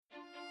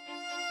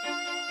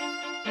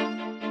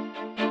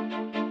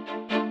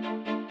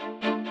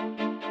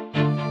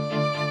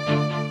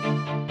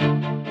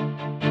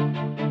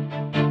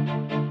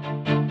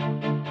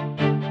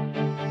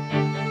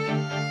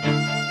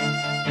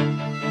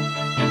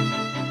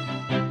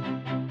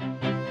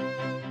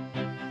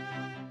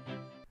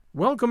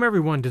Welcome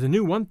everyone to the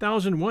new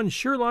 1001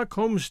 Sherlock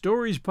Holmes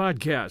Stories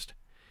podcast.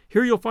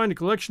 Here you'll find a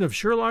collection of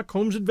Sherlock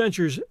Holmes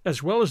adventures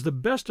as well as the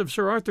best of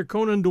Sir Arthur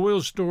Conan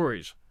Doyle's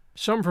stories.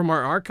 Some from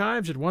our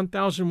archives at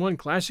 1001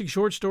 Classic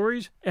Short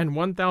Stories and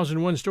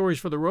 1001 Stories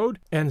for the Road,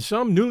 and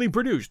some newly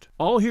produced,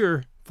 all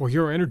here for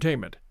your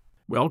entertainment.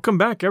 Welcome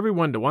back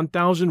everyone to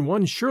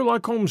 1001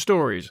 Sherlock Holmes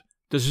Stories.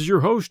 This is your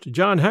host,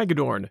 John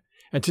Hagedorn,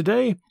 and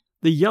today,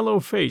 The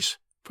Yellow Face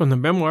from the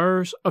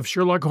Memoirs of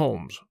Sherlock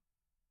Holmes.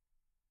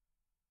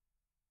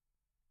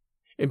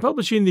 In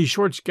publishing these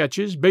short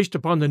sketches based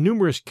upon the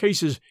numerous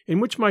cases in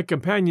which my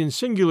companion's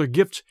singular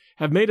gifts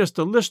have made us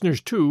the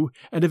listeners to,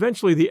 and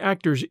eventually the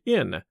actors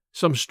in,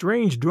 some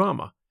strange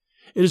drama,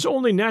 it is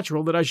only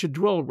natural that I should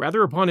dwell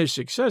rather upon his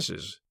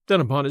successes than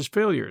upon his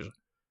failures.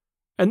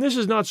 And this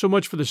is not so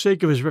much for the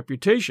sake of his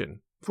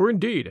reputation, for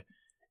indeed,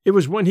 it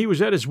was when he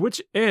was at his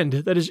wits' end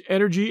that his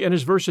energy and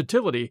his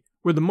versatility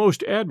were the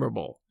most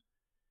admirable.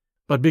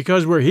 But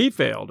because where he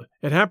failed,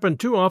 it happened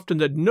too often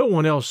that no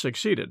one else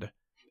succeeded,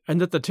 and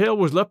that the tale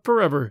was left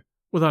forever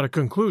without a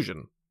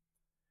conclusion.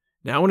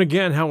 Now and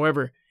again,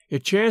 however,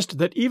 it chanced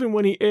that even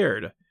when he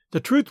erred, the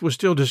truth was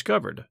still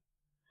discovered.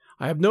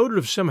 I have noted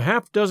of some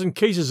half-dozen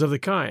cases of the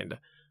kind,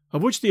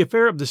 of which the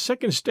affair of the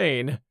second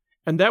stain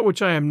and that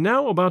which I am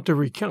now about to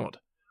recount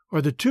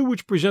are the two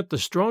which present the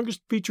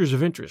strongest features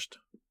of interest.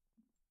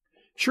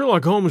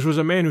 Sherlock Holmes was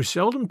a man who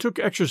seldom took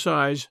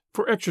exercise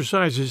for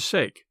exercise's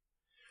sake.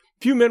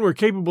 Few men were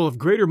capable of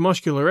greater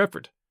muscular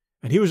effort,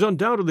 and he was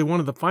undoubtedly one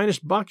of the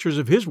finest boxers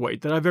of his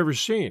weight that I've ever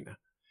seen.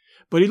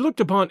 But he looked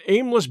upon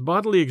aimless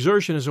bodily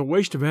exertion as a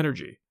waste of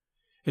energy,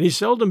 and he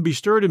seldom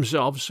bestirred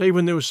himself save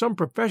when there was some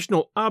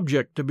professional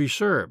object to be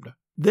served.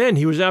 Then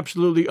he was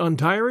absolutely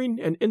untiring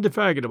and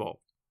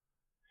indefatigable.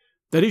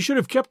 That he should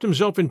have kept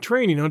himself in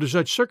training under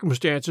such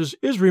circumstances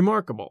is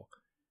remarkable,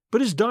 but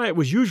his diet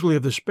was usually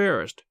of the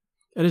sparest,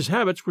 and his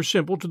habits were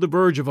simple to the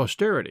verge of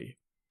austerity.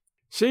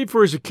 Save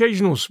for his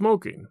occasional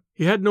smoking,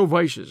 he had no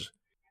vices,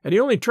 and he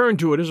only turned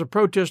to it as a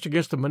protest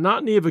against the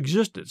monotony of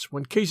existence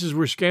when cases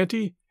were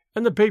scanty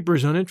and the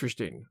papers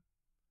uninteresting.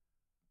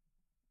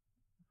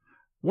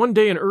 One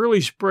day in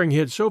early spring he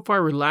had so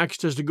far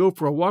relaxed as to go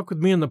for a walk with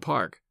me in the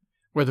park,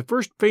 where the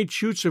first faint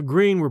shoots of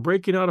green were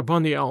breaking out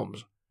upon the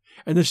elms,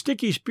 and the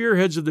sticky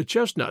spearheads of the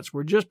chestnuts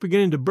were just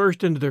beginning to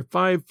burst into their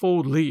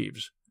five-fold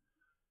leaves.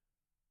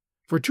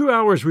 For 2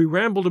 hours we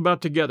rambled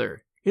about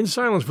together, in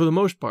silence for the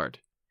most part,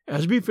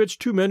 as befits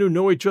two men who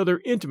know each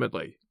other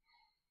intimately.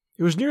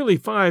 It was nearly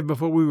 5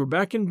 before we were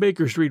back in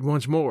Baker Street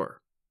once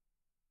more.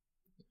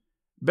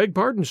 "Beg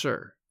pardon,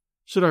 sir,"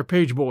 said our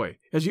page boy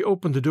as he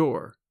opened the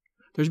door.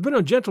 "There's been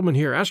a gentleman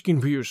here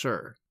asking for you,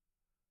 sir."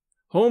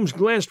 Holmes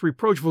glanced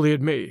reproachfully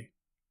at me.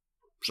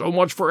 "So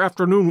much for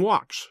afternoon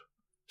walks,"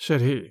 said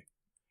he.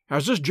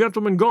 "Has this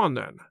gentleman gone,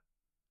 then?"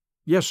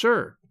 "Yes,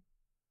 sir."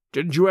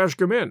 "Didn't you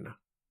ask him in?"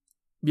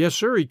 "Yes,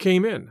 sir, he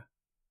came in."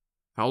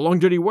 "How long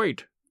did he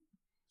wait?"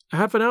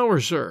 "Half an hour,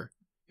 sir.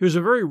 He was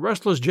a very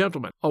restless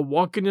gentleman,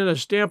 a-walking and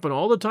a-stamping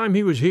all the time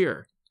he was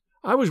here.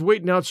 I was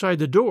waiting outside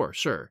the door,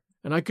 sir,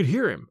 and I could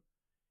hear him.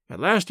 At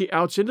last he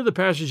outs into the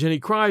passage and he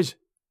cries,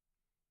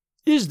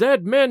 'Is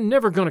that man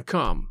never going to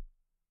come?'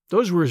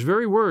 Those were his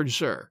very words,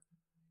 sir.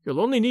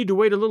 'You'll only need to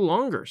wait a little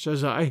longer,'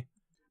 says I.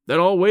 'Then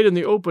I'll wait in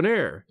the open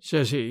air,'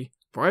 says he,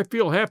 'for I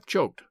feel half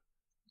choked.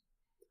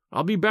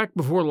 I'll be back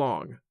before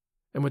long.'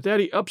 And with that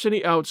he ups and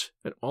he outs,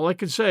 and all I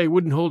could say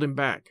wouldn't hold him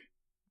back."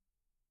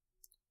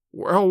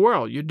 "Well,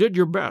 well, you did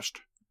your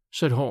best,"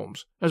 said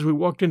Holmes, as we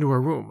walked into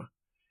our room.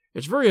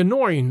 "It's very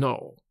annoying,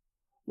 though.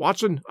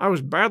 Watson, I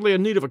was badly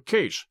in need of a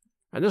case,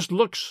 and this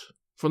looks,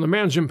 from the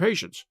man's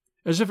impatience,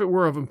 as if it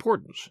were of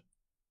importance.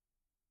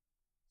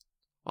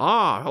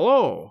 Ah,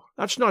 hello!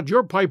 That's not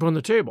your pipe on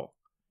the table.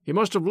 He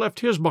must have left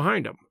his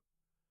behind him.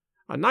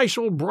 A nice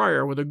old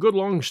briar with a good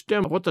long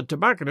stem of what the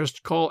tobacconists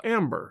call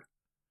amber.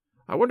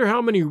 I wonder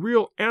how many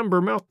real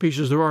amber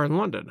mouthpieces there are in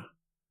London.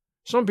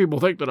 Some people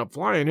think that a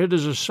fly in it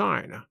is a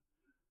sign.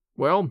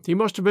 Well, he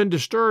must have been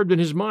disturbed in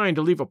his mind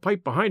to leave a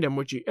pipe behind him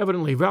which he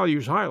evidently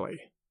values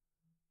highly."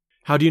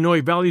 "How do you know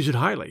he values it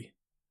highly?"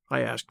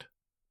 I asked.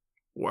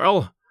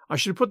 "Well, I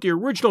should put the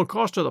original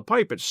cost of the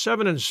pipe at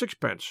 7 and 6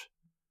 pence.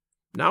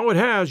 Now it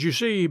has, you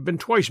see, been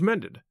twice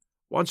mended,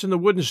 once in the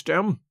wooden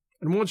stem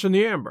and once in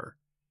the amber.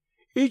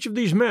 Each of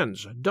these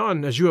mends,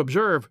 done, as you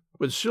observe,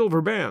 with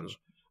silver bands,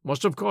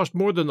 must have cost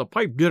more than the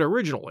pipe did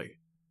originally.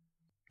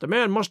 The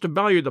man must have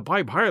valued the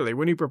pipe highly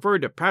when he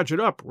preferred to patch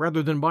it up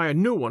rather than buy a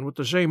new one with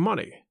the same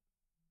money."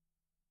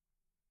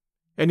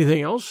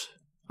 "Anything else?"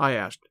 I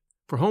asked,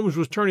 for Holmes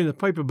was turning the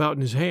pipe about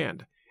in his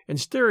hand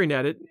and staring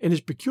at it in his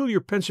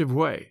peculiar pensive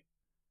way.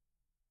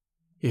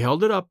 He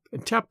held it up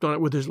and tapped on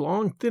it with his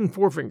long, thin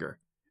forefinger,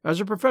 as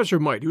a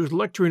professor might who was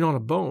lecturing on a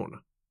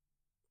bone.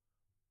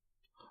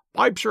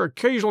 "Pipes are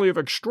occasionally of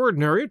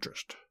extraordinary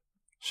interest,"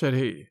 said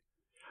he.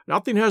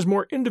 "Nothing has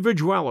more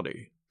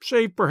individuality,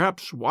 save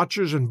perhaps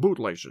watches and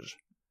bootlaces.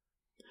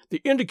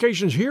 The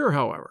indications here,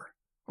 however,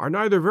 are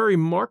neither very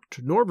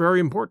marked nor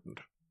very important.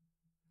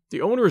 The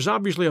owner is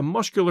obviously a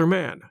muscular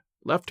man,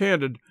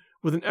 left-handed,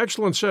 with an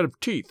excellent set of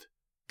teeth,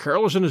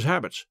 careless in his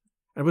habits,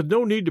 and with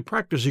no need to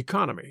practice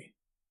economy."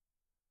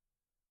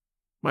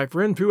 My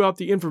friend threw out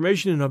the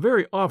information in a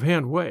very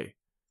offhand way,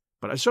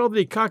 but I saw that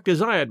he cocked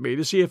his eye at me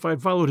to see if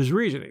I'd followed his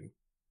reasoning.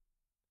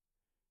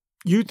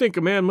 "You think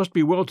a man must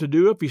be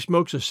well-to-do if he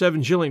smokes a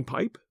 7-shilling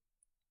pipe?"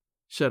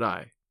 said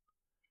I.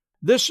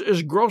 "This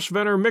is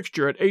Grosvenor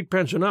mixture at 8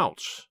 pence an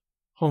ounce,"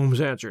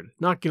 Holmes answered,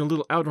 knocking a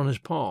little out on his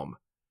palm.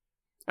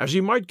 "As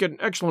he might get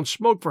an excellent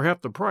smoke for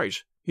half the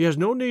price, he has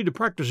no need to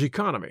practice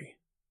economy."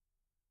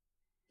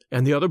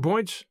 "And the other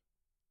points?"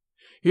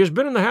 "He has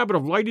been in the habit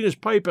of lighting his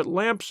pipe at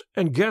lamps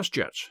and gas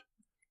jets.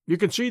 You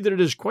can see that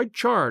it is quite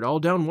charred all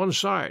down one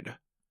side.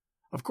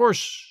 Of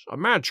course, a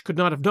match could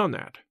not have done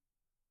that.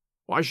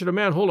 Why should a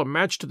man hold a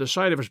match to the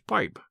side of his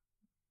pipe?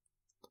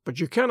 But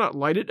you cannot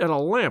light it at a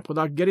lamp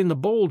without getting the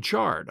bowl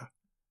charred.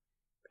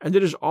 And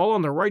it is all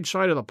on the right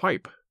side of the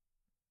pipe.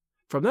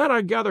 From that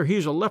I gather he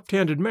is a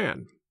left-handed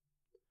man.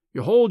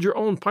 You hold your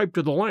own pipe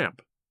to the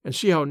lamp, and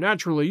see how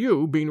naturally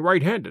you, being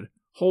right-handed,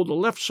 hold the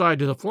left side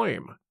to the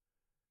flame.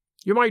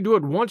 You might do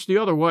it once the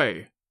other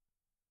way,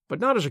 but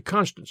not as a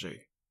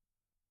constancy.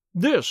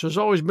 This has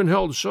always been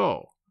held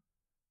so.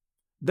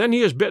 Then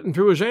he has bitten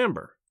through his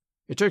amber.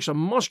 It takes a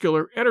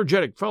muscular,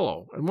 energetic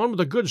fellow, and one with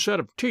a good set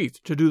of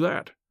teeth, to do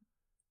that.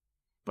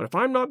 But if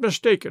I'm not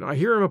mistaken, I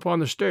hear him upon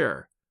the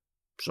stair,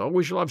 so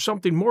we shall have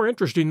something more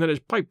interesting than his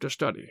pipe to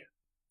study."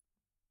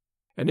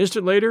 An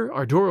instant later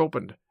our door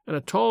opened, and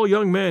a tall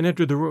young man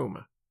entered the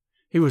room.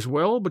 He was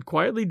well but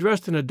quietly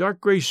dressed in a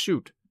dark grey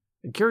suit,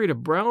 and carried a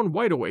brown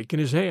wide-awake in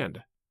his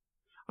hand.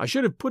 I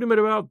should have put him at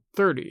about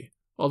 30,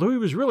 although he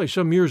was really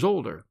some years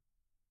older.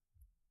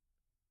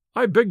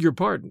 "I beg your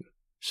pardon,"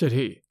 said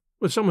he,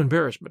 with some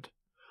embarrassment.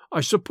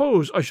 "I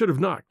suppose I should have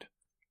knocked.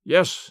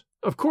 Yes,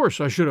 of course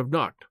I should have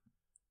knocked.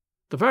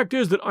 The fact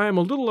is that I am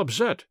a little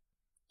upset,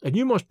 and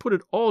you must put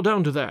it all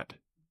down to that."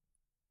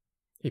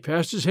 He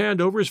passed his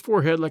hand over his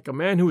forehead like a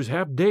man who was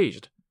half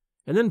dazed,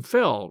 and then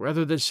fell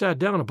rather than sat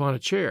down upon a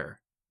chair.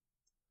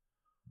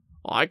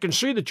 "I can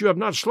see that you have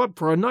not slept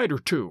for a night or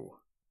two,"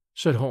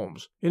 said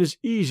Holmes, in his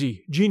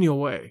easy, genial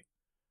way.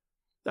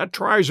 "That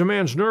tries a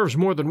man's nerves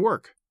more than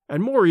work,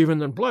 and more even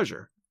than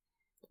pleasure.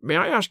 May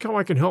I ask how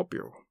I can help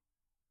you?"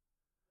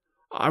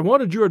 "I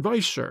wanted your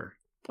advice, sir.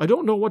 I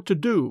don't know what to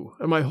do,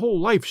 and my whole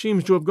life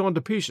seems to have gone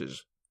to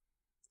pieces."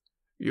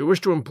 "You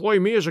wish to employ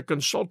me as a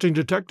consulting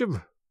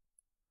detective?"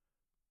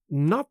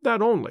 "Not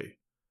that only.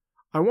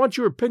 I want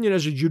your opinion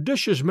as a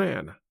judicious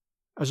man,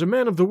 as a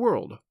man of the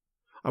world.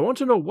 I want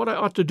to know what I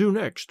ought to do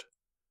next.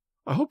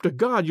 I hope to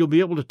God you'll be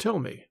able to tell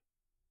me."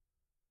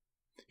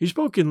 He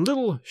spoke in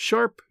little,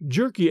 sharp,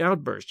 jerky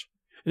outbursts,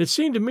 and it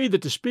seemed to me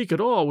that to speak at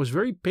all was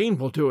very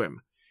painful to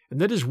him, and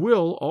that his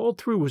will all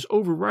through was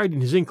overriding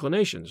his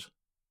inclinations.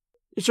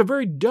 "It's a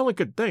very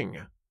delicate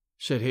thing,"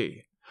 said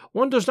he.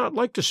 "One does not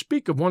like to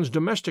speak of one's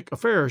domestic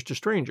affairs to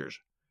strangers.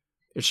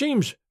 It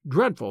seems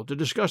dreadful to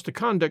discuss the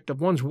conduct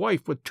of one's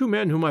wife with two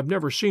men whom I've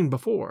never seen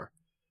before.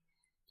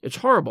 It's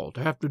horrible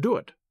to have to do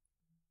it.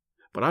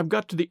 But I've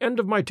got to the end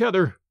of my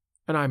tether,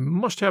 and I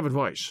must have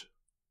advice."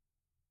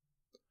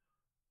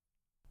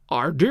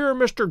 "Our dear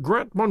Mr.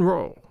 Grant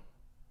Munro,"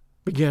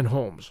 began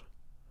Holmes.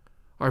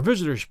 Our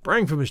visitor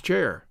sprang from his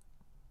chair.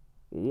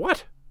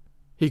 "What?"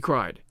 he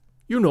cried.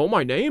 "You know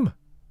my name?"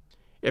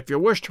 "If you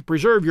wish to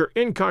preserve your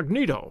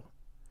incognito,"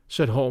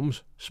 said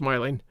Holmes,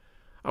 smiling,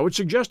 "I would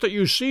suggest that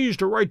you cease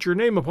to write your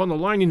name upon the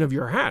lining of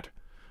your hat,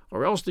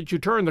 or else that you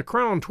turn the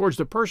crown towards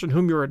the person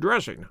whom you are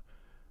addressing.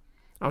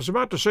 I was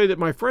about to say that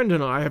my friend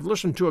and I have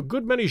listened to a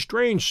good many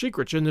strange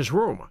secrets in this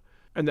room,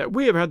 and that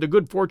we have had the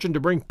good fortune to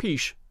bring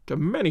peace to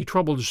many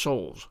troubled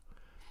souls.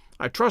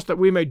 I trust that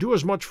we may do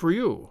as much for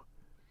you.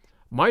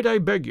 Might I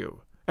beg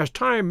you, as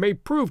time may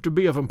prove to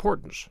be of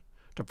importance,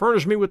 to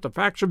furnish me with the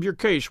facts of your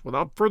case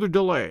without further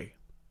delay?"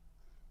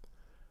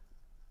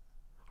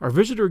 Our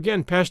visitor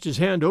again passed his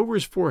hand over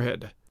his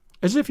forehead,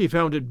 as if he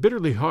found it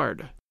bitterly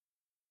hard.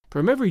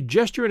 From every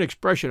gesture and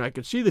expression I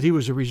could see that he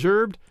was a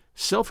reserved,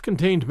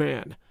 self-contained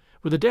man,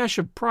 with a dash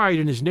of pride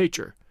in his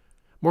nature,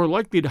 more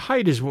likely to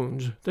hide his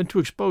wounds than to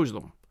expose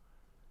them.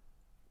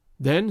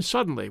 Then,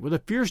 suddenly, with a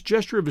fierce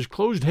gesture of his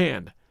closed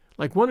hand,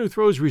 like one who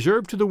throws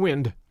reserve to the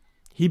wind,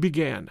 he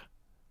began.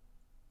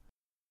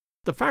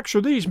 "The facts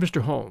are these,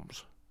 Mr.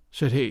 Holmes,"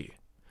 said he.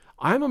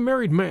 "I am a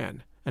married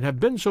man, and have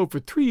been so for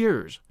 3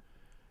 years.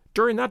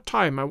 During that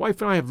time my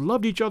wife and I have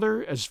loved each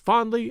other as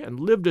fondly and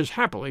lived as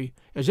happily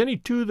as any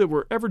two that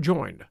were ever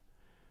joined.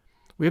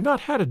 We have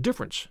not had a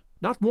difference,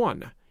 not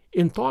one,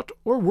 in thought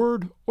or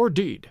word or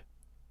deed.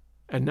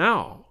 And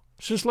now,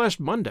 since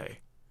last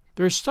Monday,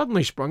 there has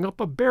suddenly sprung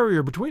up a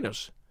barrier between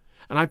us,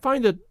 and I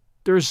find that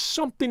there is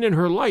something in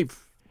her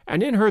life,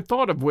 and in her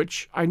thought of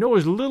which I know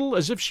as little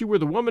as if she were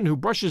the woman who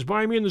brushes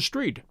by me in the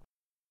street.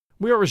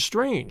 We are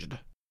estranged,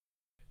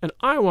 and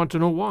I want to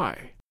know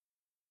why.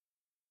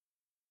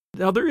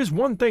 Now there is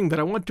one thing that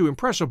I want to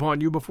impress upon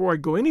you before I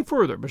go any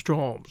further, Mr.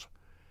 Holmes.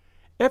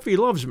 Effie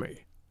loves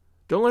me.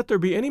 Don't let there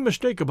be any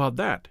mistake about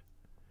that.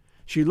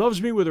 She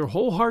loves me with her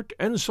whole heart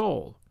and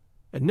soul,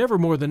 and never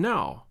more than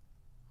now.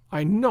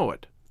 I know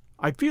it.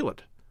 I feel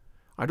it.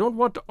 I don't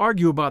want to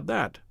argue about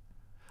that.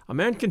 A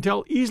man can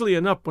tell easily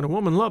enough when a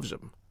woman loves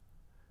him.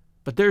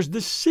 But there's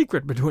this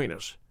secret between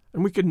us,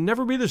 and we can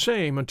never be the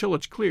same until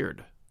it's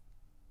cleared."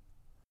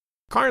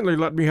 "Kindly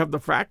let me have the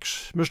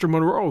facts, Mr.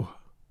 Monroe,"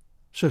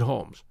 said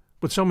Holmes,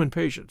 with some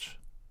impatience.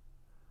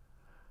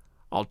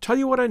 "I'll tell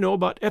you what I know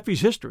about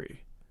Effie's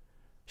history.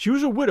 She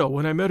was a widow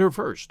when I met her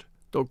first,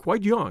 though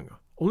quite young,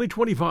 only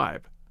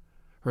 25.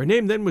 Her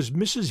name then was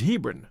Mrs.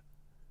 Hebron.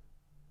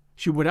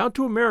 She went out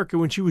to America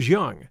when she was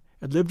young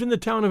and lived in the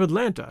town of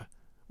Atlanta,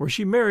 where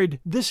she married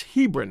this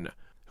Hebron,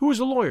 who was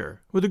a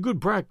lawyer with a good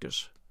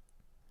practice.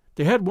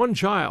 They had one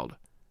child,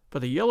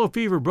 but the yellow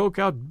fever broke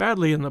out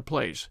badly in the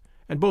place,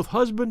 and both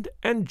husband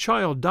and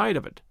child died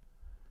of it.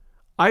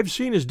 I've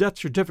seen his death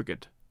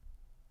certificate.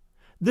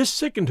 This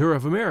sickened her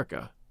of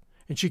America,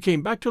 and she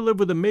came back to live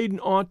with a maiden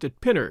aunt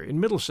at Pinner in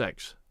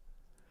Middlesex.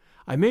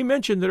 I may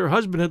mention that her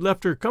husband had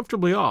left her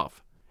comfortably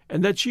off,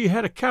 and that she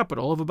had a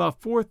capital of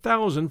about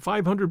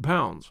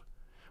 £4,500,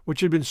 which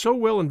had been so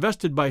well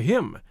invested by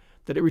him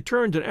that it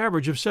returned an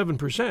average of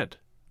 7%.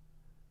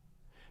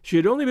 She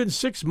had only been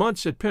 6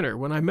 months at Pinner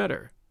when I met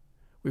her.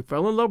 We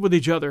fell in love with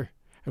each other,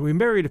 and we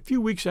married a few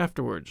weeks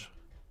afterwards.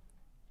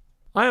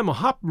 I am a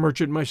hop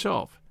merchant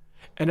myself,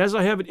 and as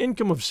I have an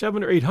income of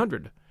 700 or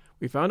 800,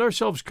 we found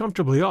ourselves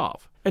comfortably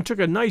off, and took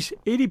a nice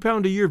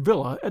 £80-a-year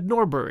villa at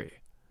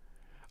Norbury.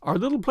 Our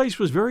little place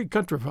was very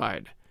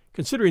countrified,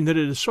 considering that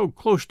it is so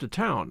close to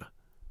town.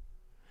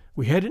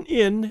 We had an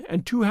inn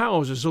and 2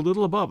 houses a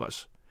little above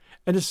us,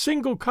 and a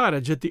single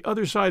cottage at the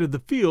other side of the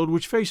field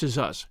which faces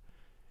us.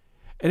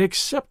 And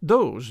except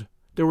those,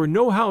 there were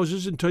no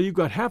houses until you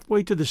got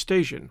halfway to the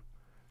station.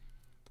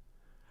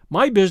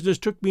 My business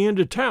took me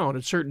into town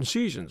at certain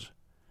seasons,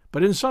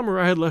 but in summer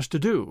I had less to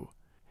do,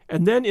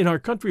 and then in our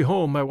country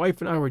home my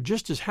wife and I were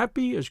just as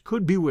happy as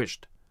could be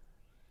wished.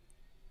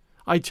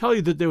 I tell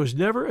you that there was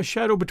never a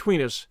shadow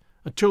between us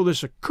until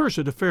this accursed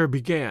affair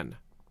began.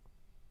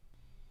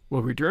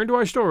 We'll return to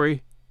our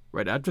story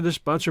right after this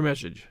sponsor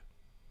message.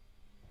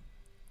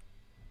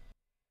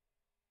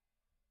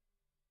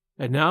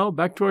 And now,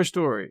 back to our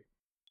story.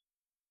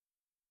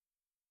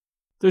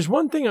 There's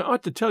one thing I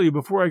ought to tell you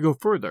before I go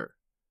further.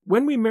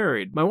 When we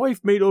married, my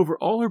wife made over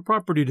all her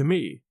property to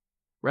me,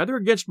 rather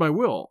against my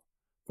will,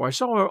 for I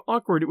saw how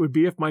awkward it would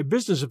be if my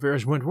business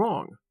affairs went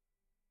wrong.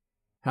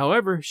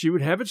 However, she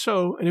would have it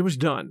so, and it was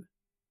done.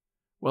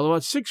 Well,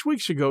 about 6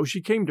 weeks ago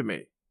she came to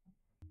me.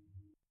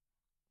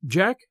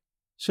 "Jack,"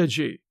 said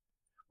she,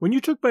 "when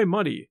you took my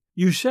money,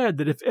 you said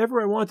that if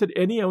ever I wanted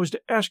any I was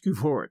to ask you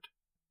for it."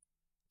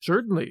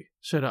 "Certainly,"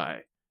 said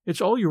I. "It's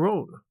all your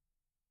own."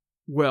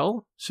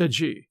 "Well," said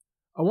she,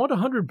 "I want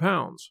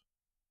 £100.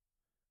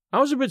 I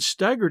was a bit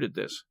staggered at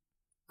this,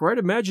 for I'd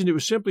imagined it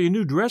was simply a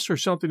new dress or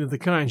something of the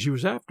kind she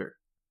was after.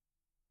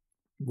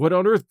 "What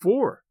on earth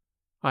for?"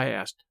 I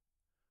asked.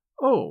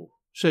 "Oh,"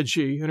 said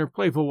she, in her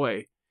playful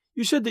way,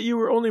 "you said that you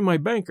were only my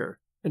banker,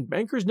 and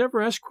bankers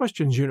never ask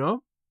questions, you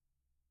know."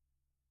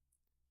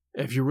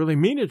 "If you really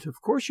mean it,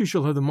 of course you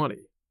shall have the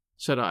money,"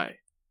 said I.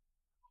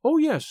 "Oh,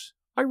 yes,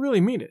 I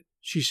really mean it,"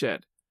 she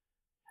said.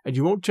 "And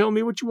you won't tell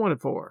me what you want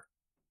it for?"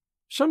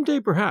 "Some day,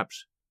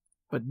 perhaps,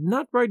 but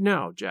not right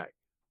now, Jack."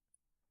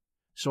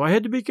 So I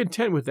had to be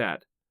content with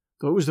that,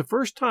 though it was the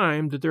first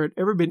time that there had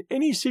ever been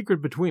any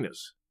secret between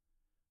us.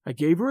 I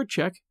gave her a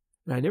check,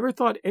 and I never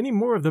thought any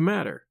more of the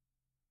matter.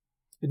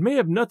 It may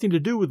have nothing to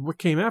do with what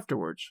came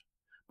afterwards,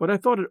 but I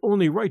thought it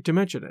only right to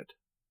mention it.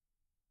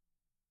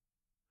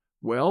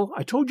 Well,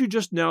 I told you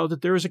just now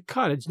that there is a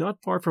cottage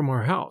not far from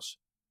our house.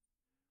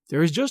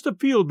 There is just a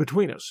field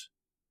between us,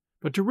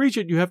 but to reach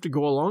it you have to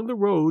go along the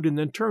road and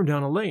then turn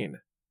down a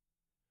lane.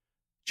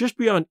 Just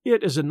beyond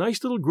it is a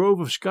nice little grove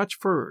of Scotch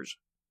firs,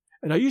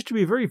 and I used to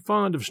be very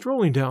fond of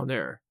strolling down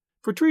there,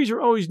 for trees are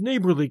always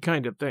neighborly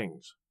kind of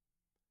things.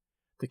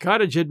 The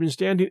cottage had been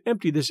standing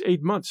empty this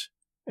 8 months,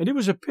 and it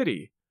was a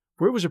pity,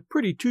 for it was a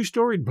pretty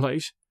 2-storied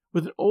place,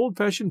 with an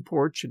old-fashioned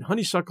porch and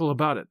honeysuckle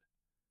about it.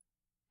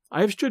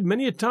 I have stood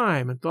many a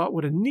time and thought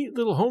what a neat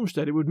little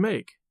homestead it would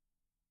make.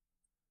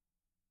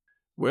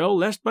 Well,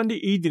 last Monday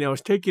evening I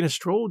was taking a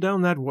stroll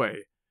down that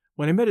way,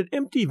 when I met an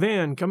empty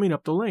van coming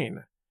up the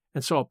lane,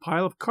 and saw a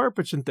pile of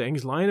carpets and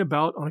things lying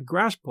about on a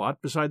grass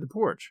plot beside the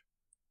porch.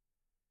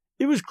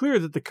 It was clear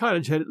that the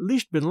cottage had at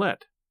least been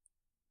let.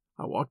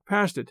 I walked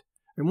past it,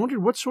 and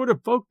wondered what sort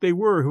of folk they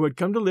were who had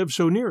come to live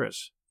so near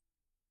us.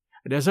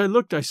 And as I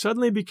looked, I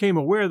suddenly became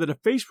aware that a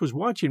face was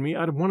watching me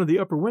out of one of the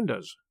upper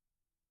windows.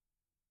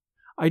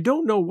 I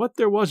don't know what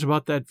there was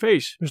about that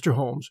face, Mr.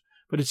 Holmes,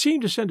 but it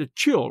seemed to send a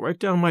chill right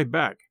down my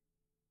back.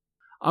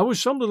 I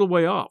was some little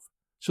way off,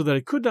 so that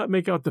I could not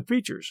make out the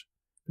features,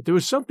 but there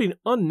was something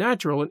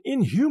unnatural and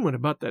inhuman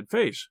about that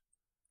face.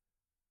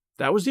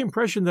 That was the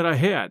impression that I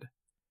had,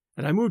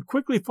 and I moved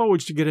quickly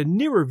forwards to get a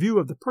nearer view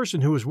of the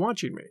person who was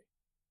watching me.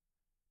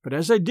 But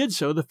as I did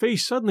so, the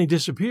face suddenly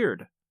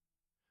disappeared,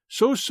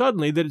 so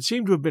suddenly that it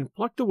seemed to have been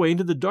plucked away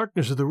into the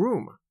darkness of the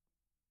room.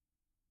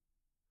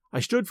 I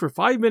stood for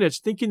 5 minutes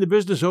thinking the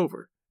business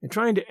over and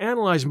trying to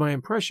analyze my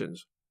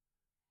impressions.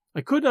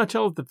 I could not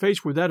tell if the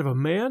face were that of a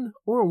man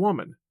or a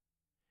woman.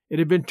 It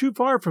had been too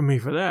far from me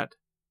for that.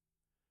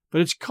 But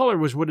its color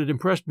was what had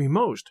impressed me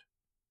most.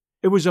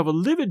 It was of a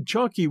livid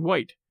chalky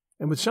white,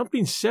 and with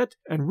something set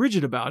and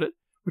rigid about it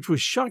which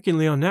was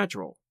shockingly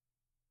unnatural.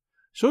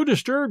 So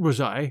disturbed was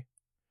I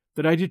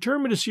that I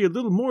determined to see a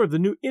little more of the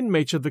new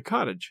inmates of the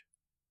cottage.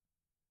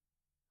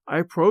 I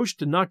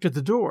approached and knocked at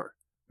the door,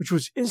 which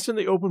was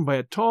instantly opened by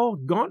a tall,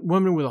 gaunt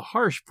woman with a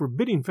harsh,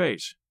 forbidding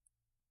face.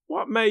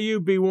 "What may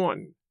you be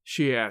wanting?"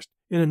 she asked,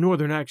 in a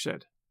northern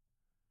accent.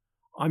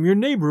 "I'm your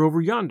neighbor over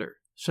yonder,"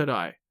 said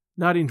I,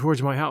 nodding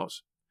towards my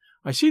house.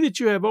 "I see that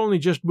you have only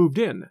just moved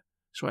in,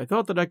 so I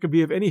thought that I could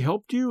be of any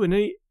help to you in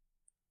any—"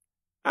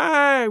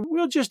 "Aye,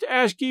 we'll just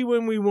ask ye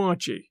when we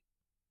want ye,"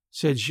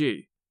 said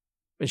she,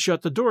 and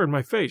shut the door in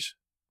my face.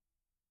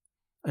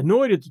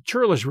 Annoyed at the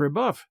churlish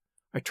rebuff,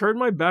 I turned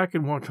my back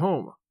and walked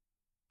home.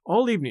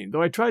 All evening,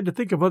 though I tried to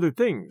think of other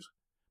things,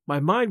 my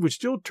mind would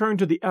still turn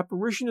to the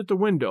apparition at the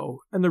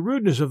window and the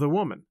rudeness of the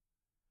woman.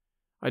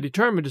 I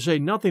determined to say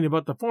nothing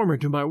about the former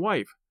to my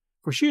wife,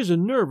 for she is a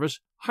nervous,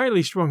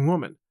 highly strung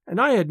woman, and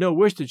I had no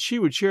wish that she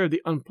would share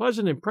the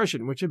unpleasant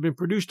impression which had been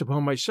produced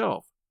upon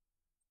myself.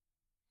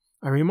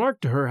 I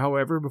remarked to her,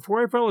 however,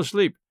 before I fell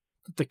asleep,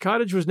 that the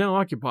cottage was now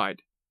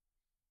occupied,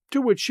 to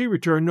which she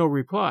returned no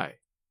reply.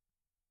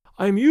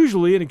 I am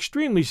usually an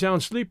extremely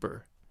sound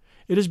sleeper.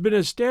 It has been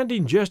a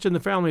standing jest in the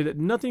family that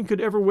nothing could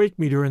ever wake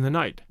me during the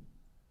night.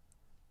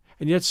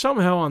 And yet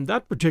somehow on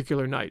that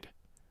particular night,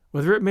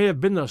 whether it may have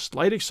been the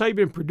slight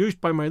excitement produced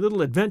by my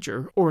little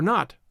adventure or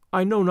not,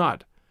 I know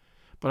not,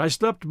 but I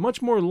slept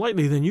much more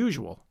lightly than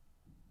usual.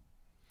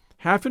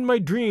 Half in my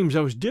dreams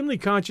I was dimly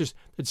conscious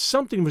that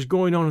something was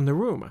going on in the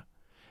room,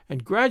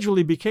 and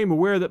gradually became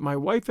aware that my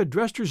wife had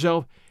dressed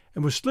herself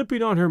and was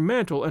slipping on her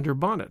mantle and her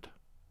bonnet.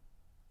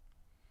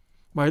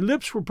 My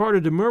lips were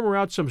parted to murmur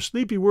out some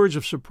sleepy words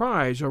of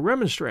surprise or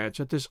remonstrance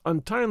at this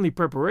untimely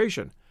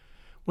preparation,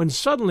 when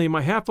suddenly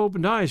my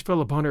half-opened eyes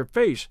fell upon her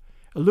face,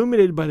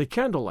 illuminated by the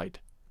candlelight,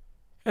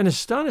 and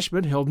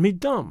astonishment held me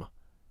dumb.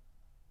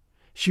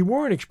 She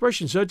wore an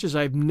expression such as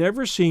I have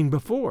never seen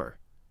before,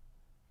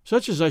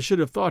 such as I should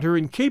have thought her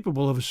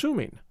incapable of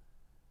assuming.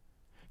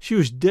 She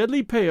was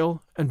deadly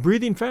pale and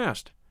breathing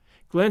fast,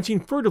 glancing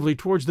furtively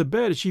towards the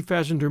bed as she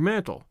fastened her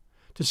mantle,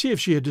 to see if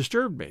she had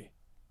disturbed me.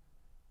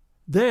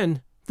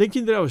 Then,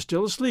 thinking that I was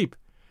still asleep,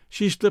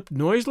 she slipped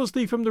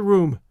noiselessly from the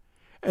room,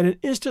 and an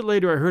instant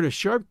later I heard a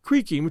sharp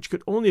creaking which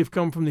could only have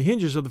come from the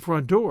hinges of the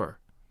front door.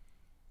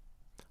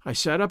 I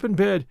sat up in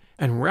bed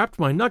and rapped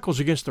my knuckles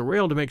against the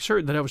rail to make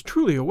certain that I was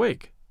truly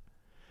awake.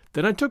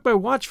 Then I took my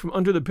watch from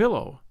under the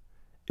pillow.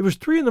 It was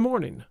 3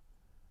 a.m.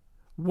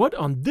 What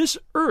on this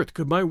earth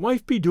could my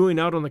wife be doing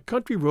out on the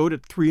country road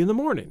at 3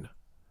 a.m?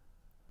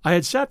 I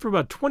had sat for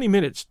about 20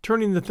 minutes,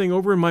 turning the thing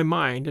over in my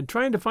mind and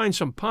trying to find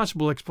some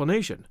possible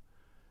explanation.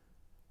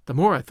 The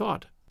more I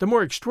thought, the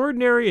more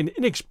extraordinary and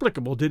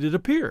inexplicable did it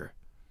appear.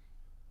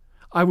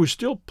 I was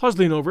still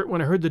puzzling over it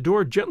when I heard the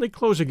door gently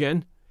close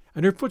again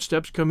and her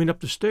footsteps coming up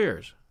the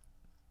stairs.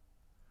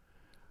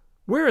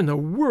 "Where in the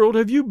world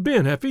have you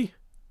been, Effie?"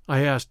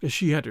 I asked as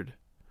she entered.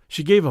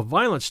 She gave a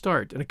violent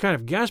start and a kind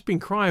of gasping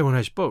cry when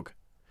I spoke,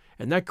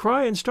 and that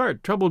cry and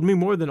start troubled me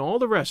more than all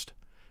the rest,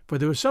 for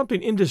there was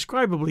something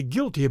indescribably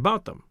guilty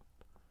about them.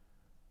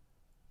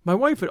 My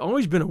wife had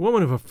always been a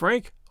woman of a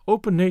frank,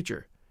 open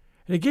nature,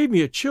 and it gave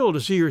me a chill to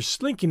see her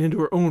slinking into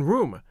her own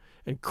room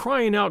and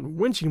crying out and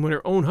wincing when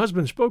her own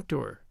husband spoke to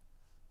her.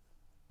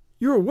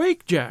 "You're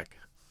awake, Jack!"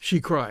 she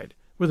cried,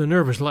 with a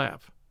nervous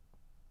laugh.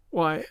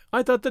 "Why,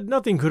 I thought that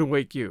nothing could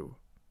awake you."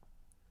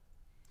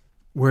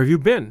 "Where have you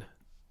been?"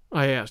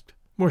 I asked,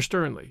 more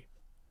sternly.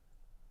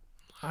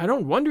 "I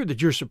don't wonder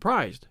that you're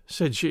surprised,"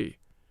 said she,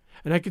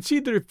 and I could see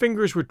that her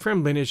fingers were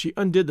trembling as she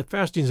undid the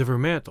fastenings of her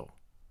mantle.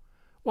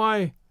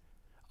 "Why,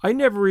 I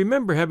never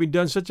remember having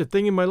done such a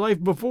thing in my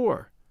life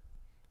before.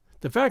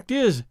 The fact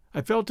is,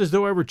 I felt as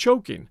though I were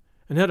choking,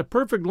 and had a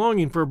perfect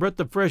longing for a breath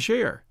of fresh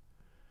air.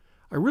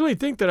 I really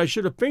think that I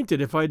should have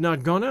fainted if I had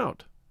not gone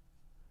out.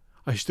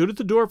 I stood at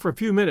the door for a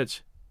few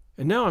minutes,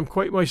 and now I'm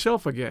quite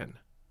myself again."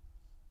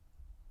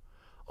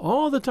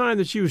 All the time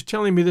that she was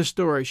telling me this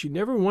story, she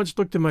never once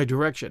looked in my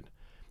direction,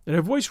 and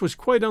her voice was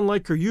quite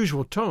unlike her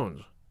usual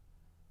tones.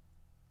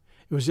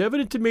 It was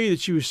evident to me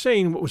that she was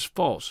saying what was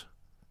false.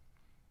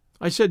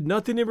 I said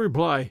nothing in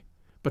reply,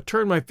 but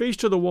turned my face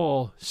to the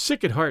wall,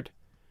 sick at heart,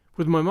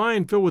 with my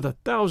mind filled with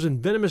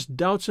 1,000 venomous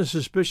doubts and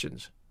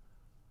suspicions.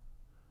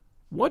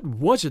 What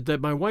was it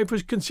that my wife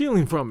was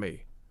concealing from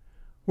me?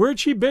 Where had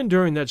she been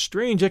during that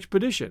strange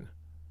expedition?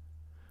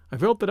 I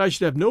felt that I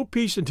should have no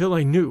peace until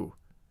I knew,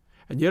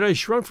 and yet I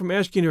shrunk from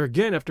asking her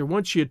again after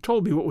once she had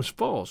told me what was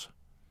false.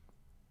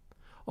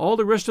 All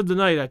the rest of the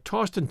night I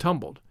tossed and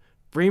tumbled,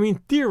 framing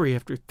theory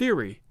after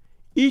theory,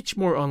 each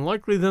more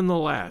unlikely than the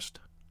last.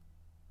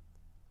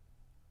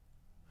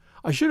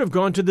 I should have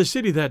gone to the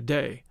city that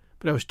day,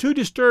 but I was too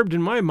disturbed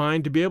in my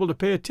mind to be able to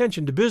pay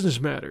attention to business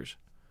matters.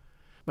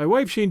 My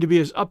wife seemed to be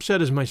as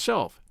upset as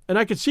myself, and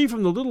I could see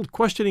from the little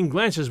questioning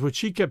glances which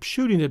she kept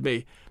shooting at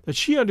me that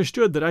she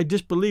understood that I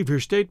disbelieved her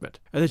statement,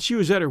 and that she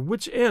was at her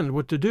wits' end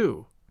what to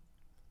do.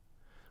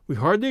 We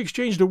hardly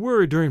exchanged a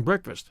word during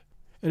breakfast,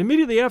 and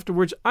immediately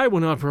afterwards I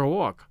went out for a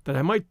walk, that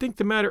I might think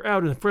the matter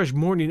out in the fresh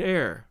morning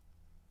air.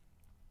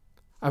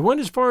 I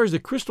went as far as the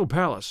Crystal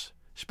Palace,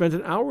 spent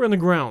an hour in the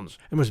grounds,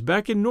 and was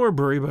back in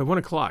Norbury by 1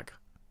 o'clock.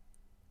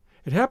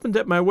 It happened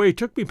that my way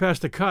took me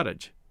past the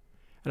cottage,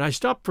 and I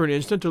stopped for an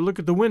instant to look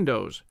at the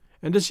windows,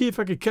 and to see if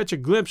I could catch a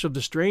glimpse of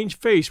the strange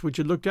face which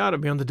had looked out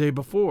at me on the day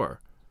before.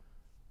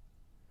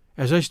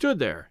 As I stood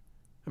there,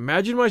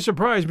 imagine my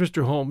surprise,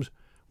 Mr. Holmes,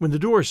 when the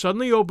door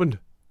suddenly opened,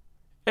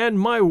 and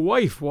my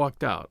wife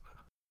walked out.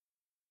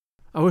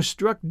 I was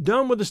struck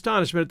dumb with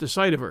astonishment at the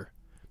sight of her,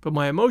 but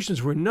my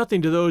emotions were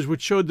nothing to those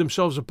which showed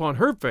themselves upon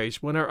her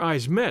face when our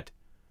eyes met.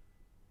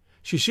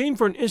 She seemed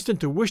for an instant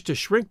to wish to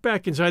shrink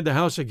back inside the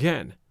house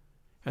again,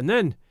 and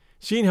then,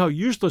 seeing how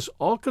useless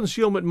all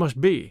concealment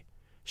must be,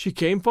 she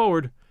came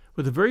forward,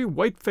 with a very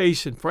white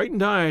face and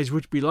frightened eyes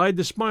which belied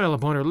the smile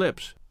upon her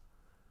lips.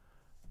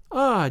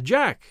 "Ah,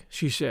 Jack,"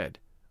 she said,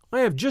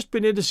 "I have just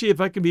been in to see if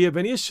I can be of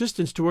any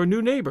assistance to our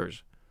new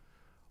neighbors.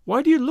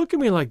 Why do you look at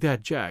me like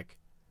that, Jack?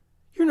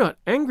 You're not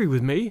angry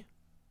with me?"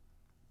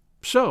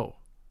 "So,"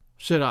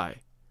 said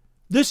I,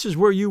 "this is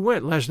where you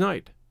went last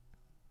night."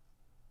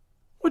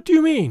 "What do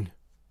you mean?"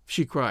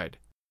 she cried.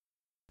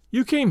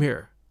 "You came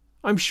here.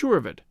 I'm sure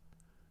of it.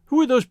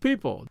 Who are those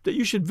people, that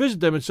you should visit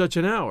them at such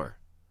an hour?"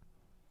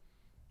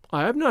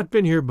 "I have not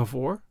been here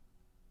before."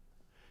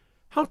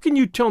 "How can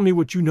you tell me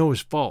what you know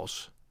is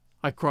false?"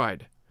 I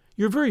cried.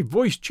 "Your very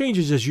voice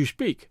changes as you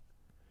speak.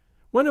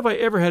 When have I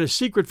ever had a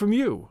secret from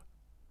you?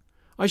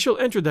 I shall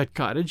enter that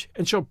cottage,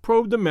 and shall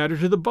probe the matter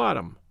to the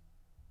bottom."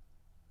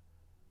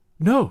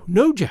 "No,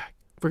 no, Jack,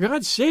 for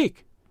God's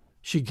sake!"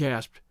 she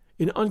gasped,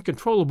 in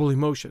uncontrollable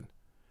emotion.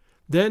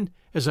 Then,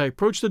 as I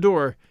approached the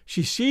door,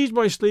 she seized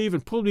my sleeve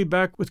and pulled me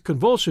back with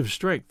convulsive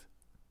strength.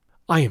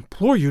 "I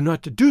implore you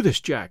not to do this,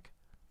 Jack,"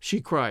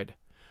 she cried.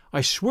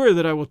 "I swear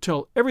that I will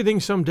tell everything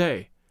some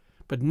day,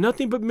 but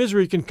nothing but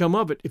misery can come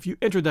of it if you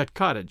enter that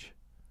cottage."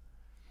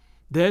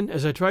 Then,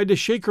 as I tried to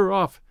shake her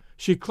off,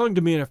 she clung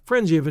to me in a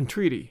frenzy of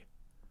entreaty.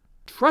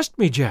 "Trust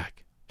me,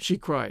 Jack," she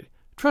cried.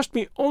 "Trust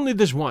me only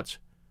this once.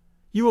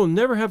 You will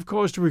never have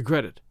cause to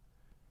regret it.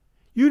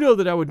 You know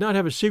that I would not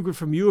have a secret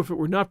from you if it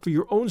were not for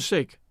your own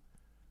sake.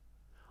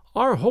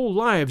 Our whole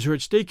lives are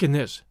at stake in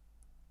this.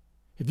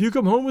 If you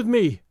come home with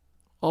me,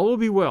 all will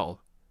be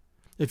well.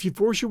 If you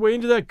force your way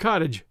into that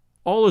cottage,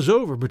 all is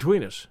over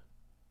between us."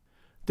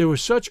 There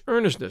was such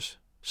earnestness,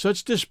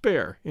 such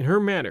despair, in her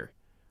manner,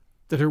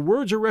 that her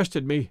words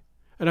arrested me,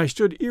 and I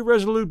stood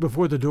irresolute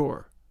before the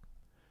door.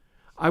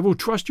 "I will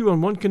trust you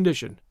on one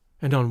condition,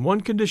 and on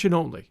one condition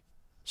only,"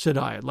 said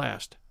I at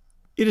last.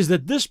 "It is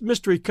that this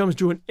mystery comes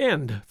to an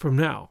end from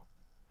now.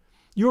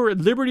 You are at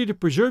liberty to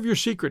preserve your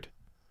secret,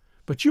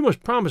 but you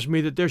must promise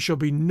me that there shall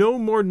be no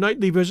more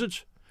nightly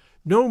visits,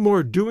 no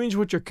more doings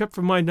which are kept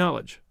from my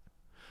knowledge.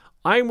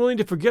 I am willing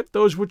to forget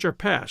those which are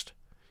past,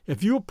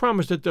 if you will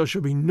promise that there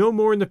shall be no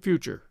more in the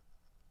future."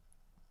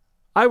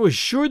 "I was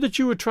sure that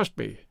you would trust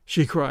me,"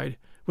 she cried,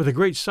 with a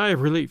great sigh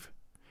of relief.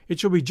 "It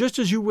shall be just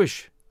as you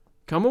wish.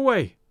 Come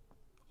away.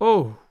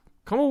 Oh,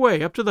 come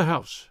away, up to the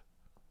house."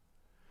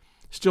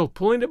 Still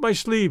pulling at my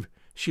sleeve,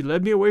 she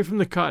led me away from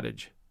the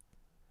cottage.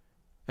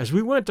 As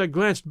we went, I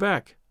glanced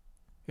back,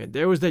 and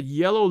there was that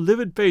yellow,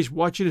 livid face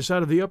watching us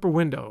out of the upper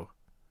window.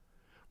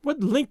 What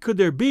link could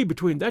there be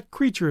between that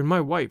creature and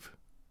my wife?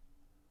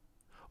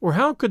 Or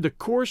how could the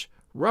coarse,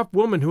 rough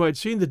woman who I had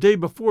seen the day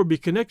before be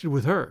connected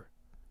with her?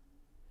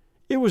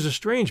 It was a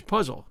strange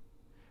puzzle,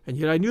 and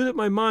yet I knew that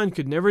my mind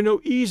could never know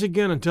ease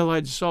again until I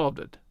had solved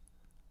it.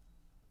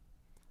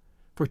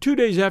 For 2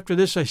 days after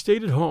this I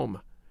stayed at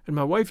home, and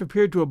my wife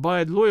appeared to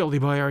abide loyally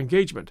by our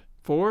engagement,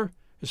 for,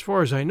 as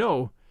far as I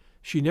know,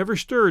 she never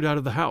stirred out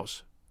of the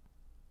house.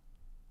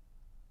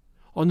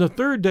 On the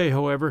 3rd day,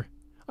 however,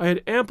 I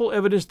had ample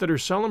evidence that her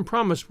solemn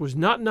promise was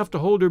not enough to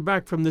hold her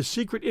back from this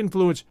secret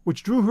influence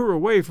which drew her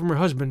away from her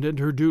husband and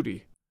her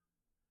duty.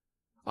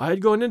 I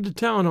had gone into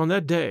town on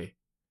that day,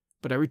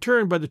 but I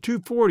returned by the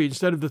 2:40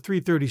 instead of the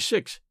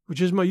 3:36,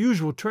 which is my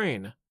usual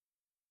train.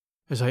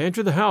 As I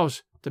entered the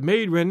house, the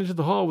maid ran into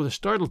the hall with a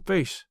startled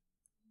face.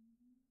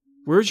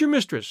 "Where is your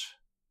mistress?"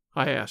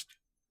 I asked.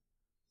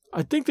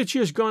 "I think that she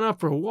has gone out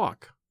for a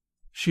walk,"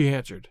 she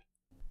answered.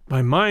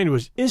 My mind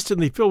was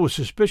instantly filled with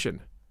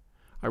suspicion.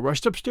 I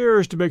rushed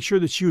upstairs to make sure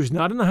that she was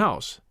not in the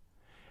house.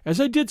 As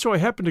I did so, I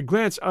happened to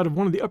glance out of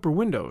one of the upper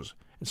windows,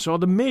 and saw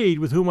the maid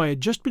with whom I had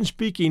just been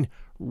speaking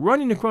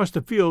running across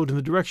the field in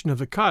the direction of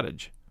the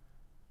cottage.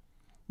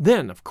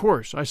 Then, of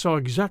course, I saw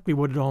exactly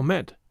what it all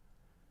meant.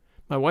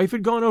 My wife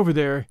had gone over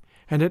there,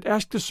 and had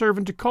asked the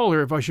servant to call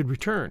her if I should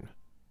return.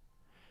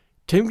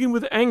 Tingling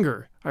with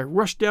anger, I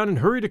rushed down and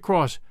hurried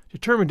across,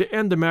 determined to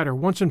end the matter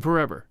once and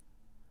forever.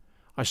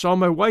 I saw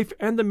my wife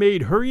and the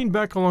maid hurrying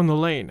back along the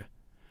lane,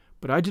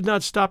 but I did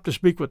not stop to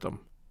speak with them.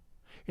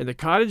 In the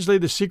cottage lay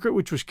the secret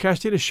which was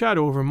casting a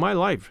shadow over my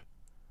life.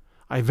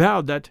 I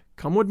vowed that,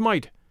 come what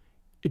might,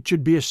 it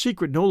should be a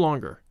secret no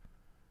longer.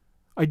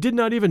 I did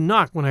not even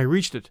knock when I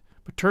reached it,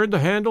 but turned the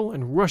handle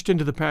and rushed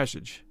into the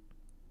passage.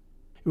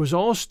 It was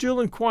all still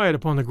and quiet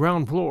upon the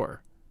ground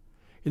floor.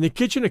 In the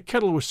kitchen a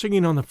kettle was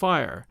singing on the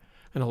fire,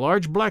 and a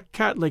large black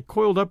cat lay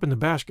coiled up in the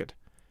basket,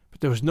 but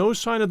there was no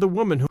sign of the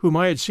woman whom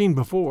I had seen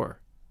before.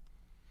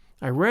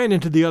 I ran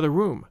into the other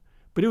room,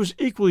 but it was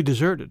equally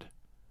deserted.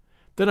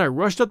 Then I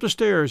rushed up the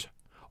stairs,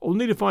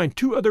 only to find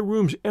 2 other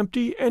rooms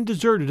empty and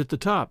deserted at the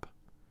top.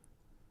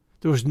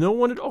 There was no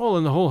one at all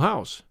in the whole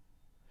house.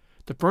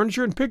 The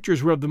furniture and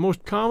pictures were of the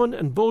most common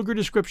and vulgar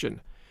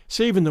description,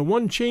 save in the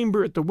one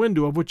chamber at the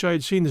window of which I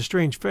had seen the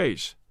strange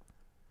face.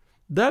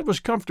 That was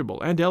comfortable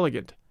and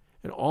elegant,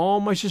 and all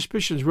my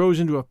suspicions rose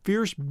into a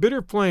fierce,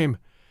 bitter flame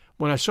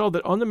when I saw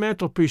that on the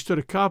mantelpiece stood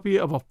a copy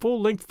of a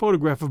full-length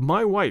photograph of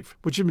my wife,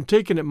 which had been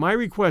taken at my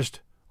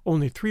request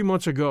only 3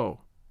 months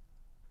ago.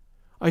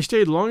 I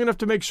stayed long enough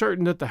to make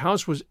certain that the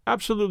house was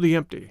absolutely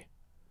empty.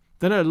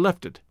 Then I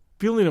left it,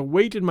 feeling a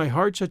weight in my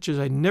heart such as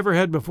I never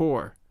had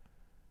before.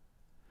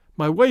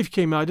 My wife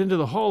came out into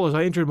the hall as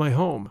I entered my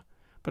home,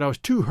 but I was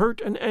too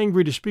hurt and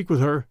angry to speak with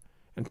her,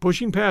 and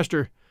pushing past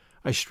her,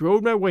 I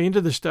strode my way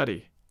into the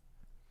study.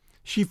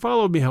 She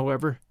followed me,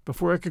 however,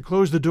 before I could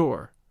close the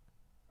door.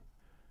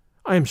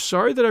 "I am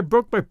sorry that I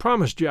broke my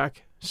promise,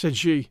 Jack," said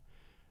she,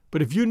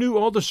 "but if you knew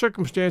all the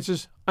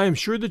circumstances, I am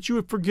sure that you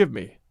would forgive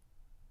me."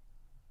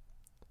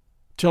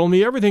 "Tell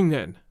me everything,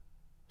 then,"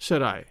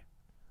 said I.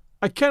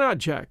 "I cannot,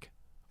 Jack.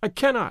 I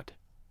cannot,"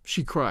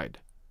 she cried.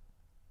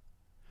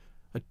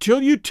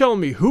 "Until you tell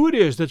me who it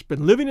is that's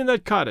been living in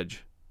that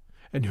cottage,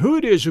 and who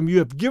it is whom you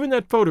have given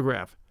that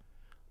photograph,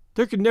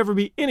 there can never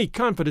be any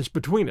confidence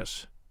between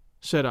us,"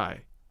 said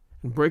I,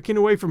 and breaking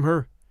away from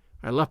her,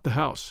 I left the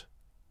house.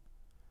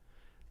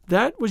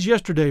 That was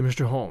yesterday,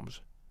 Mr.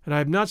 Holmes, and I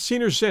have not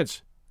seen her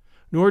since,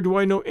 nor do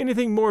I know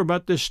anything more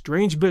about this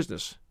strange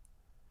business.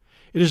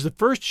 It is the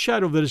first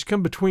shadow that has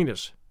come between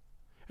us,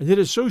 and it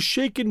has so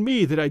shaken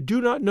me that I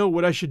do not know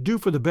what I should do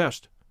for the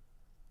best.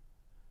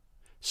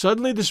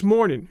 Suddenly this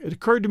morning it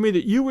occurred to me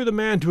that you were the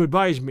man to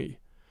advise me,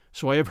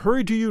 so I have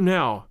hurried to you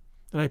now,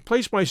 and I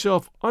place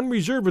myself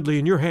unreservedly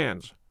in your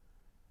hands.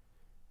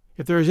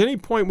 If there is any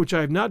point which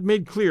I have not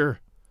made clear,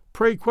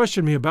 pray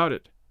question me about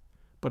it.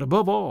 But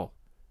above all,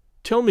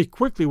 tell me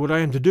quickly what I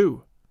am to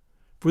do,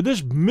 for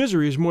this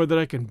misery is more than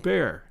I can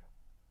bear."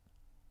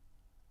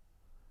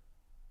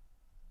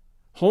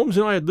 Holmes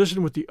and I had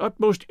listened with the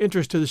utmost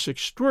interest to this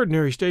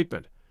extraordinary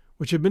statement,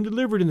 which had been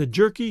delivered in the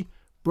jerky,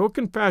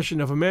 broken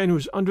fashion of a man who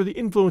is under the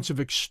influence of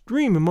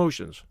extreme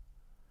emotions.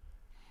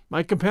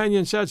 My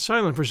companion sat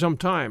silent for some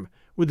time,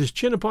 with his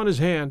chin upon his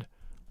hand,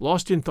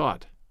 lost in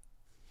thought.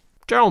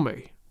 "Tell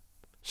me,"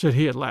 said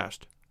he at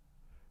last,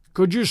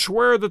 "could you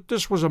swear that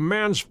this was a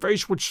man's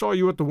face which saw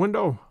you at the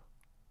window?"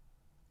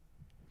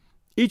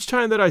 "Each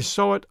time that I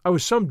saw it, I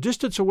was some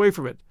distance away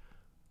from it,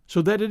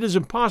 so that it is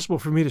impossible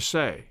for me to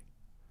say."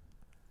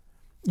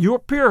 "You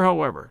appear,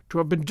 however, to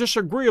have been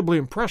disagreeably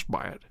impressed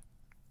by it."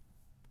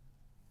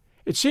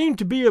 "It seemed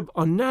to be of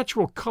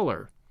unnatural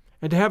color,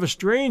 and to have a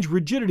strange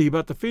rigidity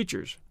about the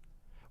features.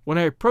 When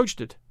I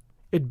approached it,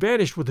 it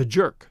vanished with a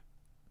jerk."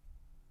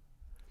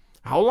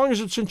 "How long is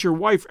it since your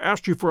wife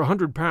asked you for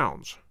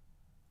 £100?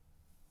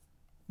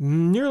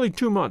 "Nearly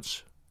 2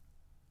 months."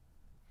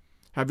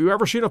 "Have you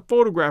ever seen a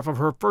photograph of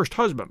her first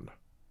husband?"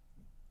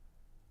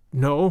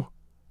 "No.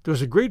 There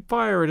was a great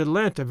fire at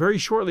Atlanta very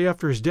shortly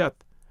after his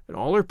death, and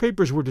all her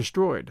papers were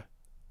destroyed."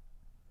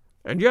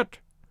 "And yet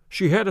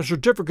she had a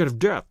certificate of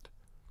death.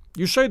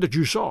 You say that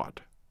you saw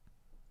it."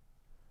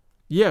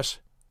 "Yes.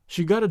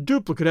 She got a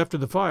duplicate after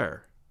the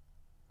fire."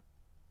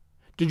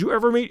 "Did you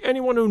ever meet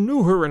anyone who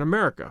knew her in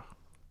America?"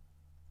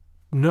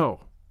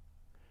 "No."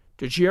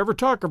 "Did she ever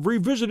talk of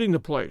revisiting the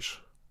place?"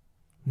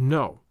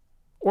 "No."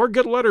 "Or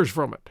get letters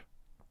from it?"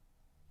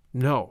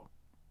 "No."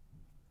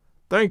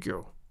 "Thank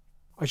you.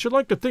 I should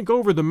like to think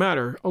over the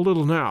matter a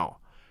little now.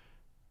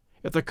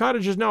 If the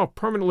cottage is now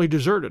permanently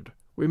deserted,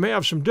 we may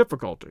have some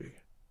difficulty.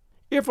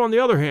 If, on the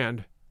other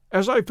hand,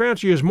 as I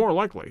fancy is more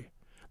likely,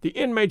 the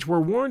inmates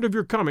were warned of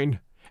your coming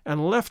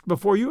and left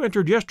before you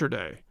entered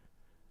yesterday,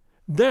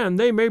 then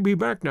they may be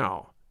back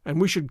now,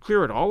 and we should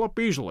clear it all up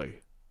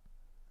easily.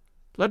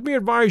 Let me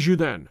advise you,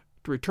 then,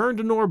 to return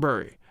to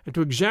Norbury and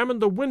to examine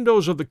the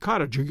windows of the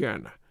cottage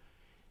again.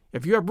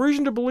 If you have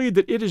reason to believe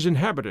that it is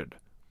inhabited,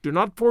 do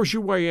not force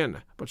your way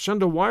in, but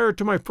send a wire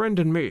to my friend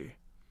and me.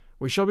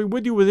 We shall be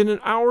with you within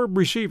an hour of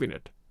receiving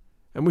it,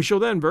 and we shall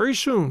then very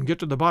soon get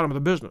to the bottom of the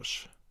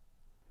business."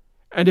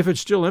 "And if it's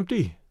still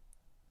empty?"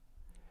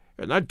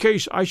 "In that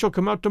case I shall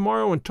come out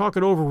tomorrow and talk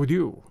it over with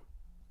you.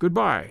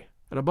 Good-bye,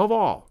 and above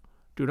all,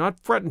 do not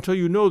fret until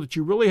you know that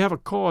you really have a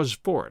cause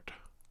for it."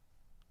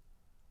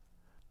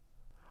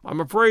 "I'm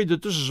afraid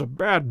that this is a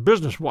bad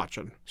business,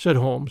 Watson," said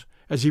Holmes,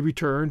 as he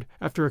returned,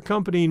 after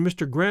accompanying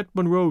Mr. Grant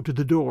Munro to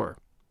the door.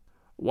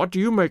 "What do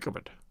you make of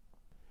it?"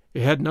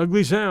 "It had an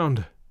ugly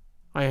sound,"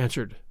 I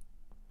answered.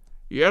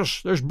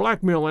 "Yes, there's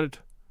blackmail in it,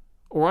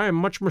 or I am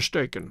much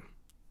mistaken."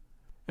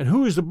 "And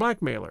who is the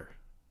blackmailer?"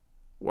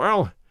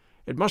 "Well,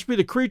 it must be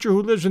the creature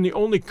who lives in the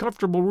only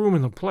comfortable room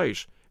in the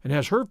place, and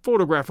has her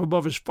photograph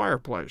above his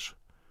fireplace.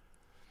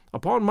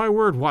 Upon my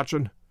word,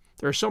 Watson,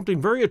 there is something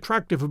very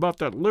attractive about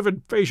that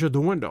livid face at the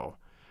window,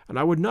 and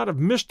I would not have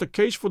missed the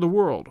case for the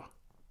world.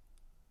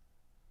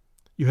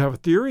 You have a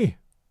theory?"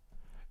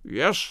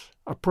 "Yes,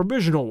 a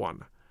provisional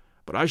one,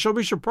 but I shall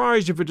be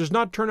surprised if it does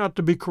not turn out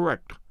to be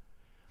correct.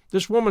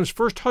 This woman's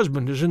first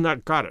husband is in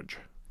that cottage."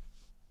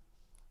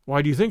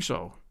 "Why do you think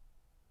so?"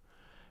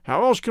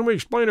 "How else can we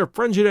explain her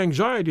frenzied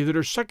anxiety that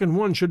her second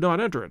one should not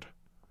enter it?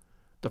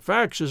 The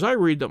facts, as I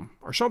read them,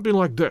 are something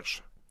like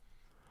this.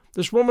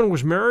 This woman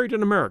was married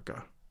in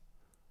America.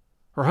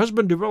 Her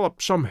husband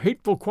developed some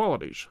hateful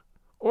qualities,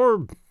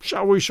 or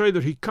shall we say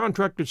that he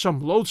contracted some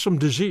loathsome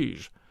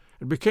disease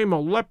and became a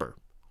leper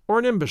or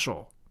an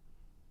imbecile.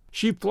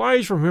 She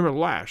flies from him at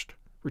last,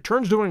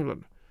 returns to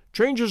England,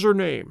 changes her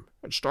name,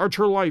 and starts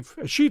her life,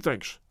 as she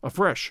thinks,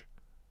 afresh.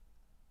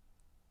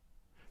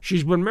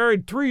 She's been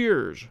married 3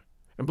 years,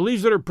 and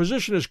believes that her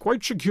position is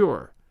quite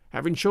secure,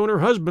 having shown her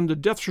husband the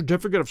death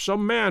certificate of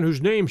some man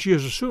whose name she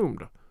has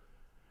assumed,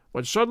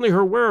 when suddenly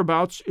her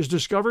whereabouts is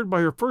discovered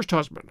by her first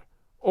husband,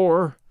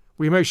 or,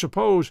 we may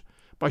suppose,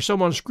 by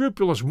some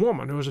unscrupulous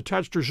woman who has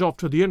attached herself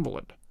to the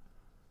invalid.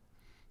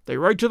 They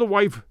write to the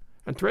wife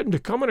and threaten to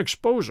come and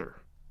expose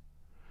her.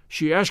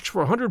 She asks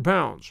for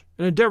 £100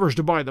 and endeavors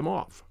to buy them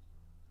off.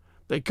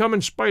 They come in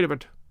spite of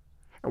it,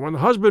 and when the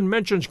husband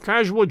mentions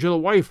casually to the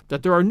wife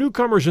that there are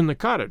newcomers in the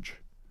cottage,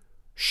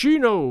 she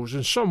knows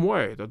in some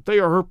way that they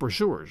are her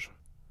pursuers.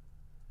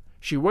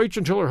 She waits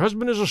until her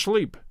husband is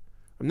asleep,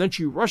 and then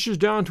she rushes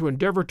down to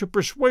endeavor to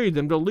persuade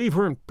them to leave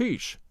her in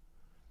peace.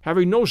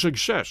 Having no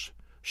success,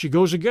 she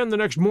goes again the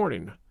next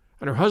morning,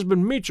 and her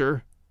husband meets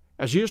her,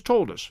 as he has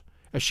told us,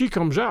 as she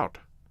comes out.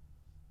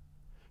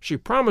 She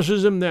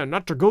promises him then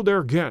not to go there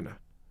again,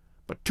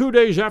 but 2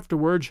 days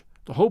afterwards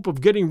the hope of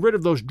getting rid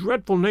of those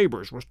dreadful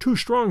neighbors was too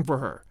strong for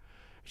her.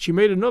 She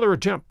made another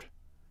attempt,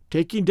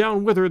 taking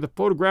down with her the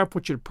photograph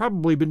which had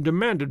probably been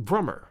demanded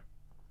from her.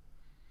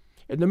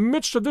 In the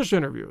midst of this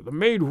interview, the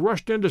maid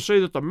rushed in to say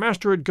that the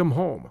master had come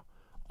home,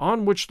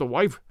 on which the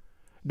wife,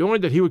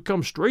 knowing that he would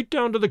come straight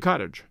down to the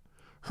cottage,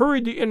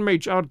 hurried the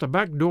inmates out at the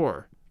back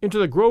door, into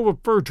the grove of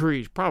fir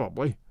trees,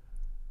 probably,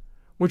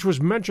 which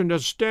was mentioned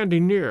as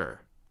standing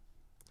near.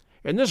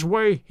 In this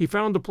way he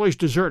found the place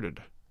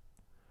deserted.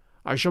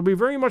 I shall be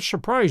very much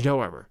surprised,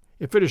 however,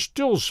 if it is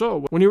still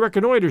so when he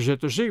reconnoiters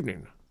it this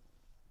evening.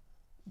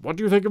 What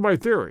do you think of my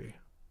theory?"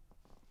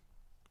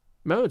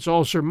 "Well, it's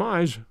all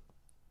surmise.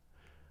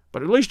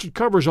 But at least it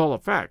covers all the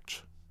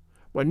facts.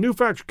 When new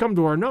facts come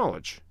to our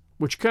knowledge,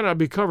 which cannot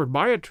be covered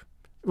by it,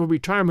 it will be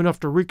time enough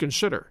to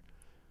reconsider.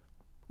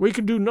 We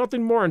can do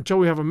nothing more until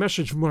we have a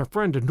message from our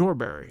friend in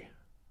Norbury."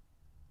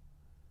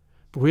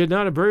 But we had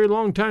not a very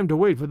long time to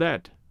wait for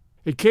that.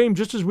 It came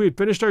just as we had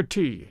finished our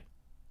tea.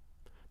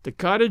 "The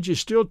cottage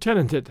is still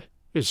tenanted,"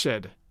 it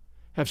said.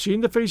 "Have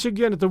seen the face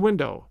again at the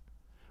window.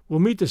 We'll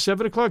meet the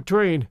 7 o'clock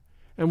train,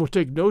 and will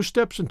take no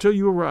steps until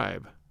you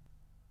arrive."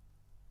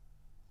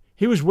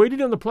 He was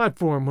waiting on the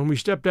platform when we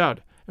stepped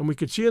out, and we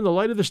could see in the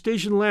light of the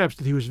station lamps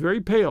that he was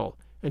very pale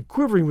and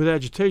quivering with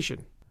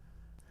agitation.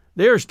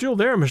 "They are still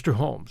there, Mr.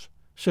 Holmes,"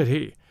 said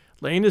he,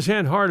 laying his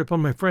hand hard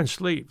upon my friend's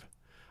sleeve.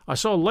 "I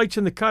saw lights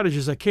in the cottage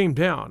as I came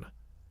down.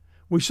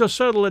 We shall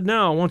settle it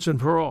now once and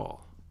for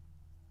all."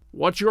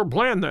 "What's your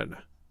plan, then?"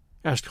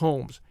 asked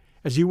Holmes,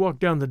 as he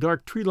walked down the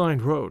dark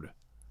tree-lined road.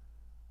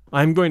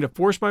 "I am going to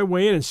force my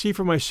way in and see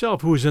for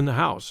myself who is in the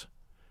house.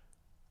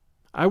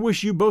 I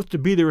wish you both to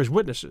be there as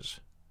witnesses."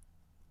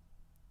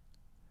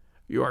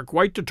 "You are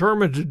quite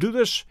determined to do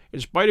this, in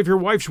spite of your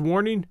wife's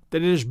warning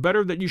that it is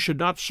better that you should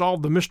not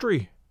solve the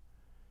mystery?"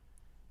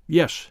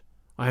 "Yes,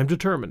 I am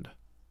determined."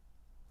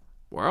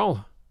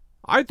 "Well,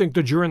 I think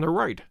that you're in the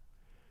right.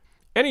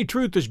 Any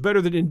truth is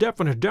better than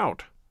indefinite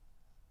doubt.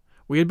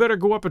 We had better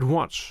go up at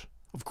once.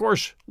 Of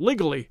course,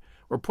 legally,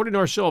 we're putting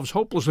ourselves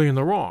hopelessly in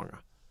the wrong.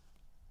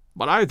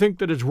 But I think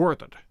that it's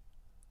worth it."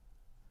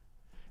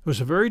 It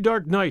was a very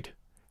dark night,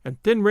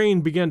 and thin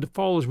rain began to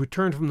fall as we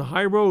turned from the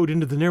high road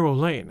into the narrow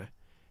lane,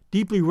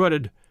 deeply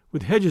rutted,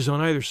 with hedges on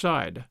either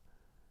side.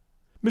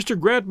 Mr.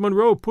 Grant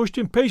Munro pushed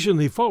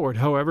impatiently forward,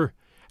 however,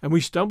 and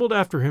we stumbled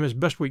after him as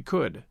best we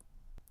could.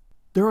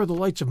 "There are the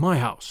lights of my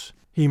house,"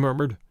 he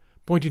murmured,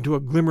 pointing to a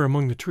glimmer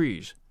among the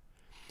trees.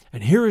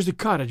 "And here is the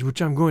cottage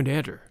which I am going to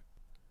enter."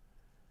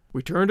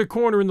 We turned a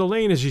corner in the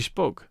lane as he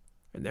spoke,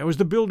 and there was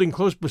the building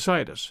close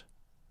beside us.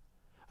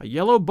 A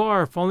yellow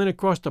bar falling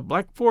across the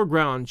black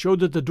foreground showed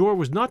that the door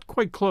was not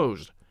quite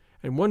closed,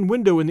 and one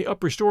window in the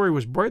upper story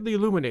was brightly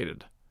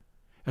illuminated.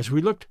 As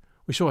we looked,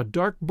 we saw a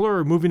dark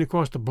blur moving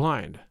across the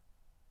blind.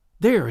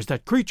 "There is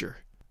that creature!"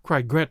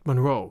 cried Grant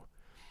Munro.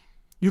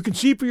 "You can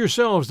see for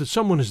yourselves that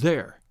someone is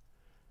there.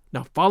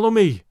 Now follow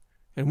me,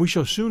 and we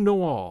shall soon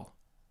know all."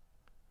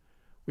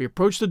 We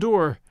approached the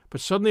door,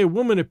 but suddenly a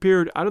woman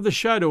appeared out of the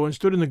shadow and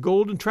stood in the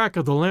golden track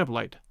of the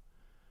lamplight.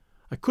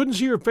 I couldn't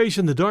see her face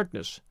in the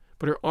darkness,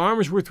 but her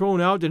arms were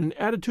thrown out in an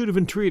attitude of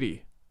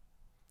entreaty.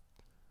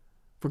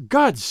 "For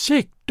God's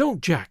sake,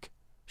 don't, Jack!"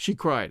 she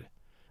cried.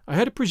 "I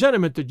had a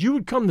presentiment that you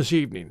would come this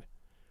evening.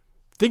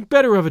 Think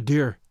better of it,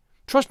 dear.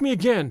 Trust me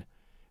again,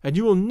 and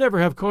you will never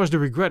have cause to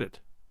regret it."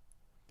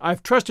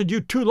 "I've trusted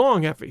you too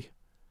long, Effie,"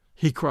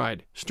 he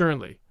cried,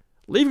 sternly.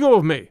 "Leave go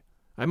of me.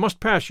 I must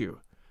pass you.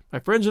 My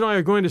friends and I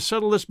are going to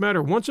settle this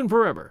matter once and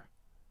forever."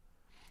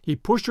 He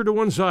pushed her to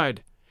one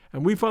side,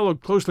 and we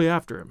followed closely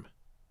after him.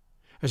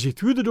 As he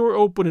threw the door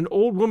open, an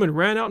old woman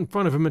ran out in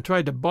front of him and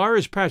tried to bar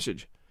his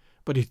passage,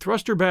 but he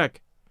thrust her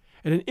back,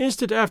 and an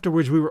instant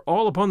afterwards we were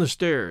all upon the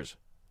stairs.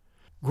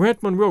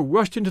 Grant Munro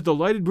rushed into the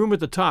lighted room at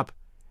the top,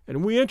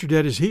 and we entered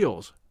at his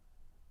heels.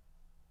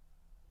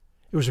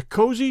 It was a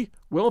cozy,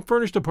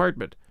 well-furnished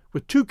apartment,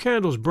 with 2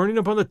 candles burning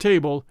upon the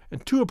table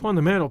and 2 upon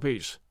the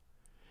mantelpiece.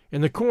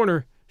 In the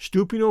corner,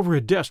 stooping over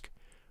a desk,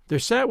 there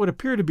sat what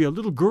appeared to be a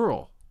little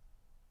girl.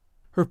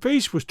 Her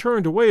face was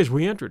turned away as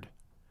we entered,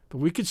 but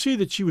we could see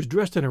that she was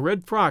dressed in a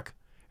red frock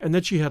and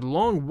that she had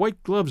long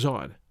white gloves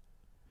on.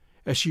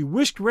 As she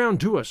whisked round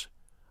to us,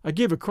 I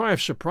gave a cry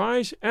of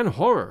surprise and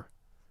horror.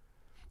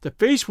 The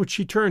face which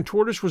she turned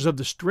toward us was of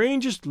the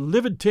strangest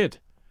livid tint,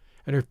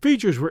 and her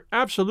features were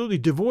absolutely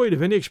devoid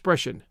of any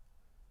expression.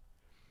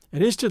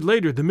 An instant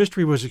later the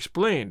mystery was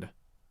explained.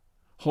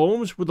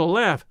 Holmes, with a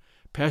laugh,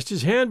 passed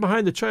his hand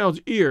behind the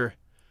child's ear.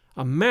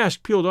 A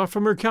mask peeled off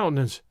from her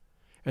countenance,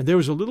 and there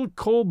was a little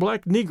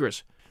coal-black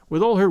negress,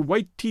 with all her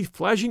white teeth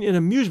flashing in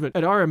amusement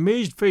at our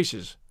amazed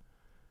faces.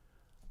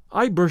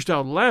 I burst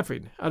out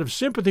laughing, out of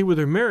sympathy with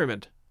her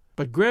merriment,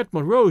 but Grant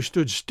Munro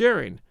stood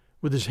staring,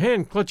 with his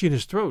hand clutching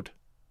his throat.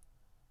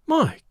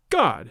 "My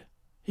God!"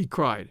 he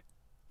cried.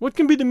 "What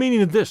can be the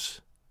meaning of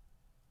this?"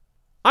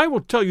 "I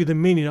will tell you the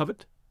meaning of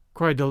it,"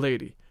 cried the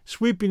lady,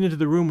 sweeping into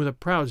the room with a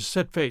proud,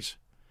 set face.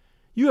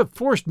 "You have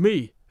forced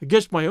me,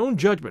 against my own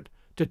judgment,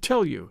 to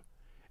tell you,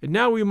 and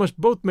now we must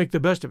both make the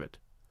best of it.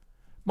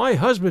 My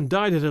husband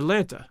died at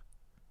Atlanta.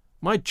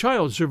 My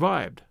child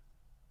survived."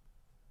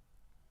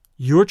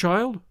 "Your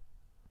child?"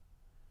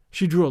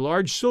 She drew a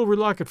large silver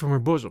locket from her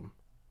bosom.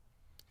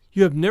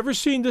 "You have never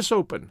seen this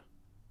open."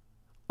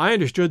 I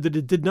understood that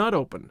it did not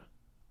open.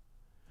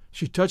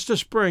 She touched a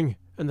spring,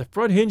 and the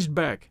front hinged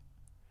back.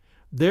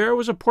 There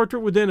was a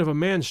portrait within of a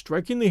man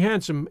strikingly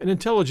handsome and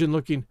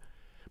intelligent-looking,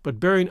 but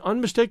bearing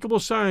unmistakable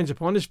signs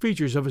upon his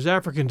features of his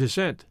African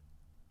descent.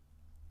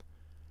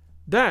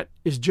 "That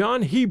is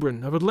John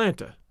Hebron of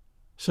Atlanta,"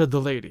 said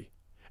the lady,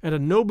 "and a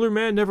nobler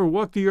man never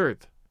walked the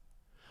earth.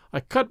 I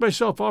cut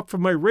myself off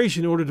from my race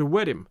in order to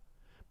wed him,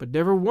 but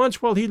never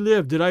once while he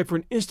lived did I for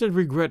an instant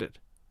regret it.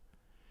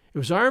 It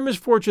was our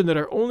misfortune that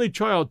our only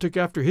child took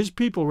after his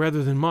people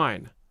rather than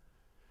mine.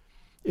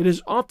 It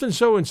is often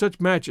so in such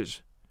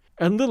matches,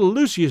 and little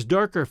Lucy is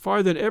darker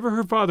far than ever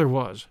her father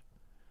was.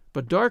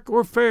 But dark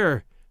or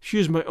fair, she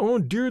is my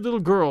own dear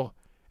little girl,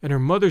 and her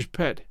mother's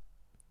pet."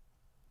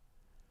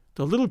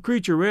 The little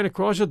creature ran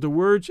across at the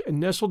words and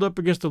nestled up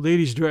against the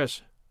lady's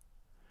dress.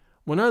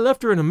 "When I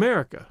left her in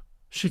America,"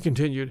 she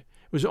continued,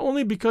 "it was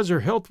only because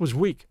her health was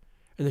weak,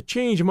 and the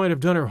change might have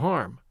done her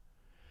harm.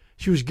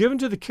 She was given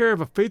to the care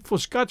of a faithful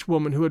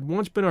Scotchwoman who had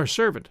once been our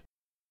servant.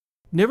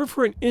 Never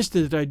for an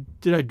instant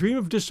did I dream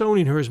of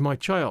disowning her as my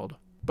child,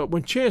 but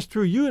when chance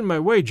threw you in my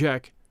way,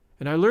 Jack,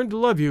 and I learned to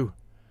love you,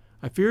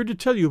 I feared to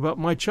tell you about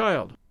my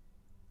child.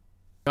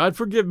 God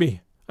forgive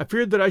me, I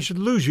feared that I should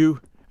lose you,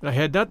 and I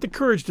had not the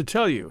courage to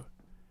tell you.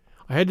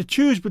 I had to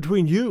choose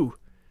between you,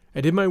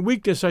 and in my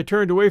weakness I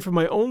turned away from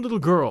my own little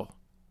girl.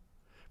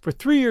 For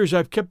 3 years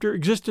I've kept her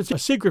existence a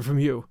secret from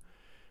you,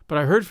 but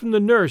I heard from the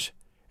nurse,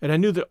 and I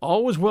knew that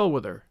all was well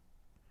with her.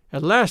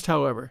 At last,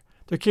 however,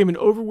 there came an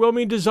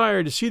overwhelming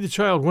desire to see the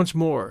child once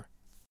more.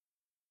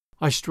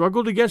 I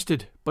struggled against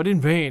it, but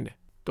in vain,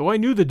 though I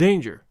knew the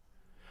danger.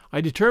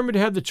 I determined to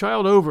have the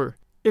child over,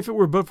 if it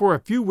were but for a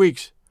few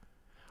weeks.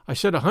 I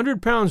sent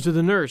 £100 to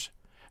the nurse,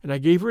 and I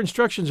gave her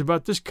instructions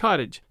about this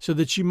cottage, so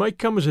that she might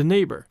come as a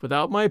neighbor,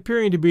 without my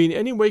appearing to be in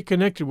any way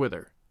connected with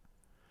her.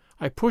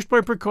 I pushed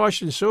my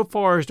precautions so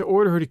far as to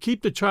order her to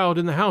keep the child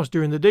in the house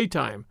during the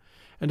daytime,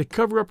 and to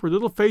cover up her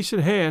little face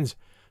and hands,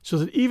 so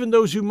that even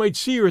those who might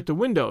see her at the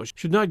windows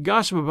should not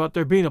gossip about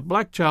there being a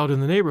black child in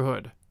the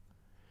neighborhood.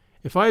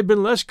 If I had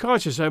been less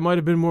cautious I might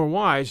have been more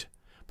wise,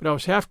 but I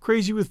was half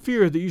crazy with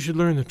fear that you should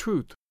learn the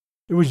truth.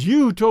 It was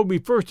you who told me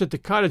first that the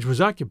cottage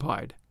was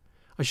occupied.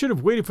 I should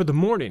have waited for the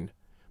morning,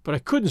 but I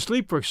couldn't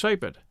sleep for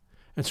excitement,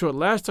 and so at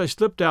last I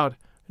slipped out,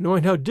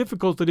 knowing how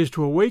difficult it is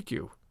to awake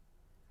you.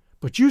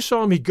 But you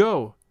saw me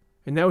go,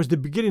 and that was the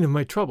beginning of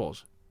my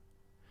troubles.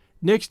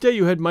 Next day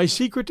you had my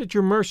secret at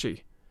your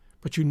mercy,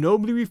 but you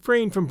nobly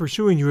refrained from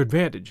pursuing your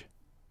advantage.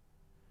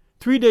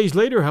 3 days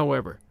later,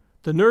 however,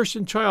 the nurse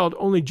and child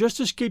only just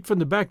escaped from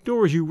the back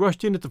door as you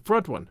rushed in at the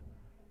front one.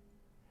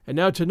 And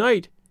now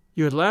tonight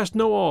you at last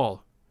know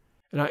all,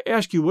 and I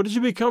ask you what is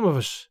to become of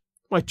us,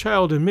 my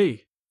child and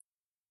me?"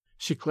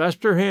 She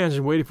clasped her hands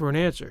and waited for an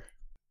answer.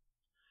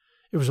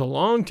 It was a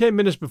long 10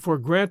 minutes before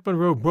Grant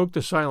Munro broke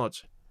the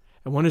silence,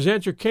 and when his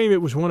answer came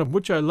it was one of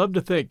which I loved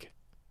to think.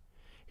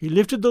 He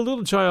lifted the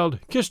little child,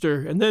 kissed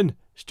her, and then,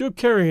 still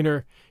carrying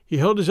her, he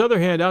held his other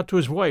hand out to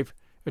his wife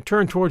and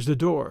turned towards the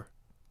door.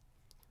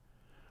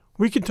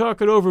 "We can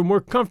talk it over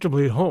more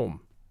comfortably at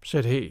home,"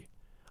 said he.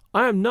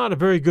 "I am not a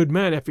very good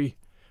man, Effie,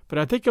 but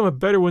I think I'm a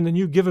better one than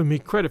you've given me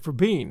credit for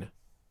being."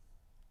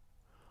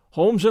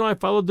 Holmes and I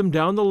followed them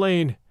down the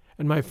lane,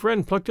 and my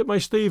friend plucked at my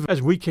sleeve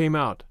as we came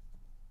out.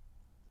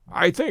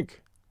 "I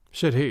think,"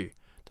 said he,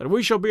 "that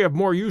we shall be of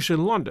more use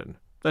in London.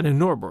 than in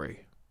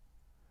Norbury.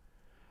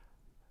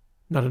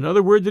 Not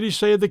another word did he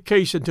say of the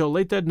case until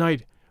late that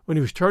night, when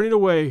he was turning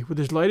away with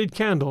his lighted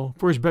candle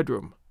for his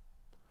bedroom.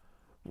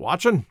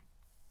 "Watson,"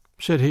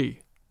 said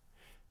he,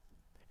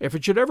 "if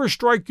it should ever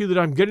strike you that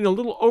I'm getting a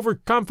little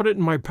overconfident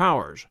in my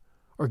powers,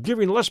 or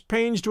giving less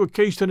pains to a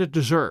case than it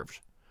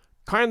deserves,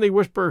 kindly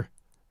whisper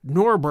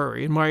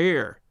 'Norbury' in my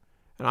ear,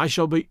 and I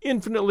shall be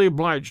infinitely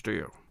obliged to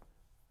you."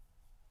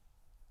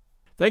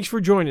 Thanks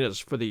for joining us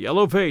for The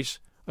Yellow Face,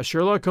 a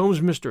Sherlock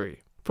Holmes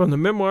mystery, from the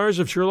Memoirs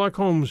of Sherlock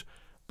Holmes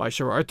by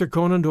Sir Arthur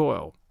Conan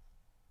Doyle.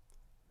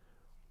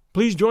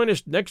 Please join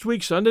us next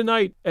week Sunday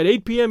night at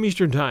 8 p.m.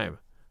 Eastern Time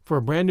for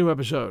a brand new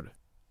episode.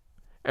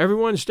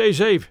 Everyone stay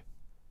safe,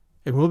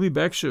 and we'll be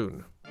back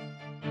soon.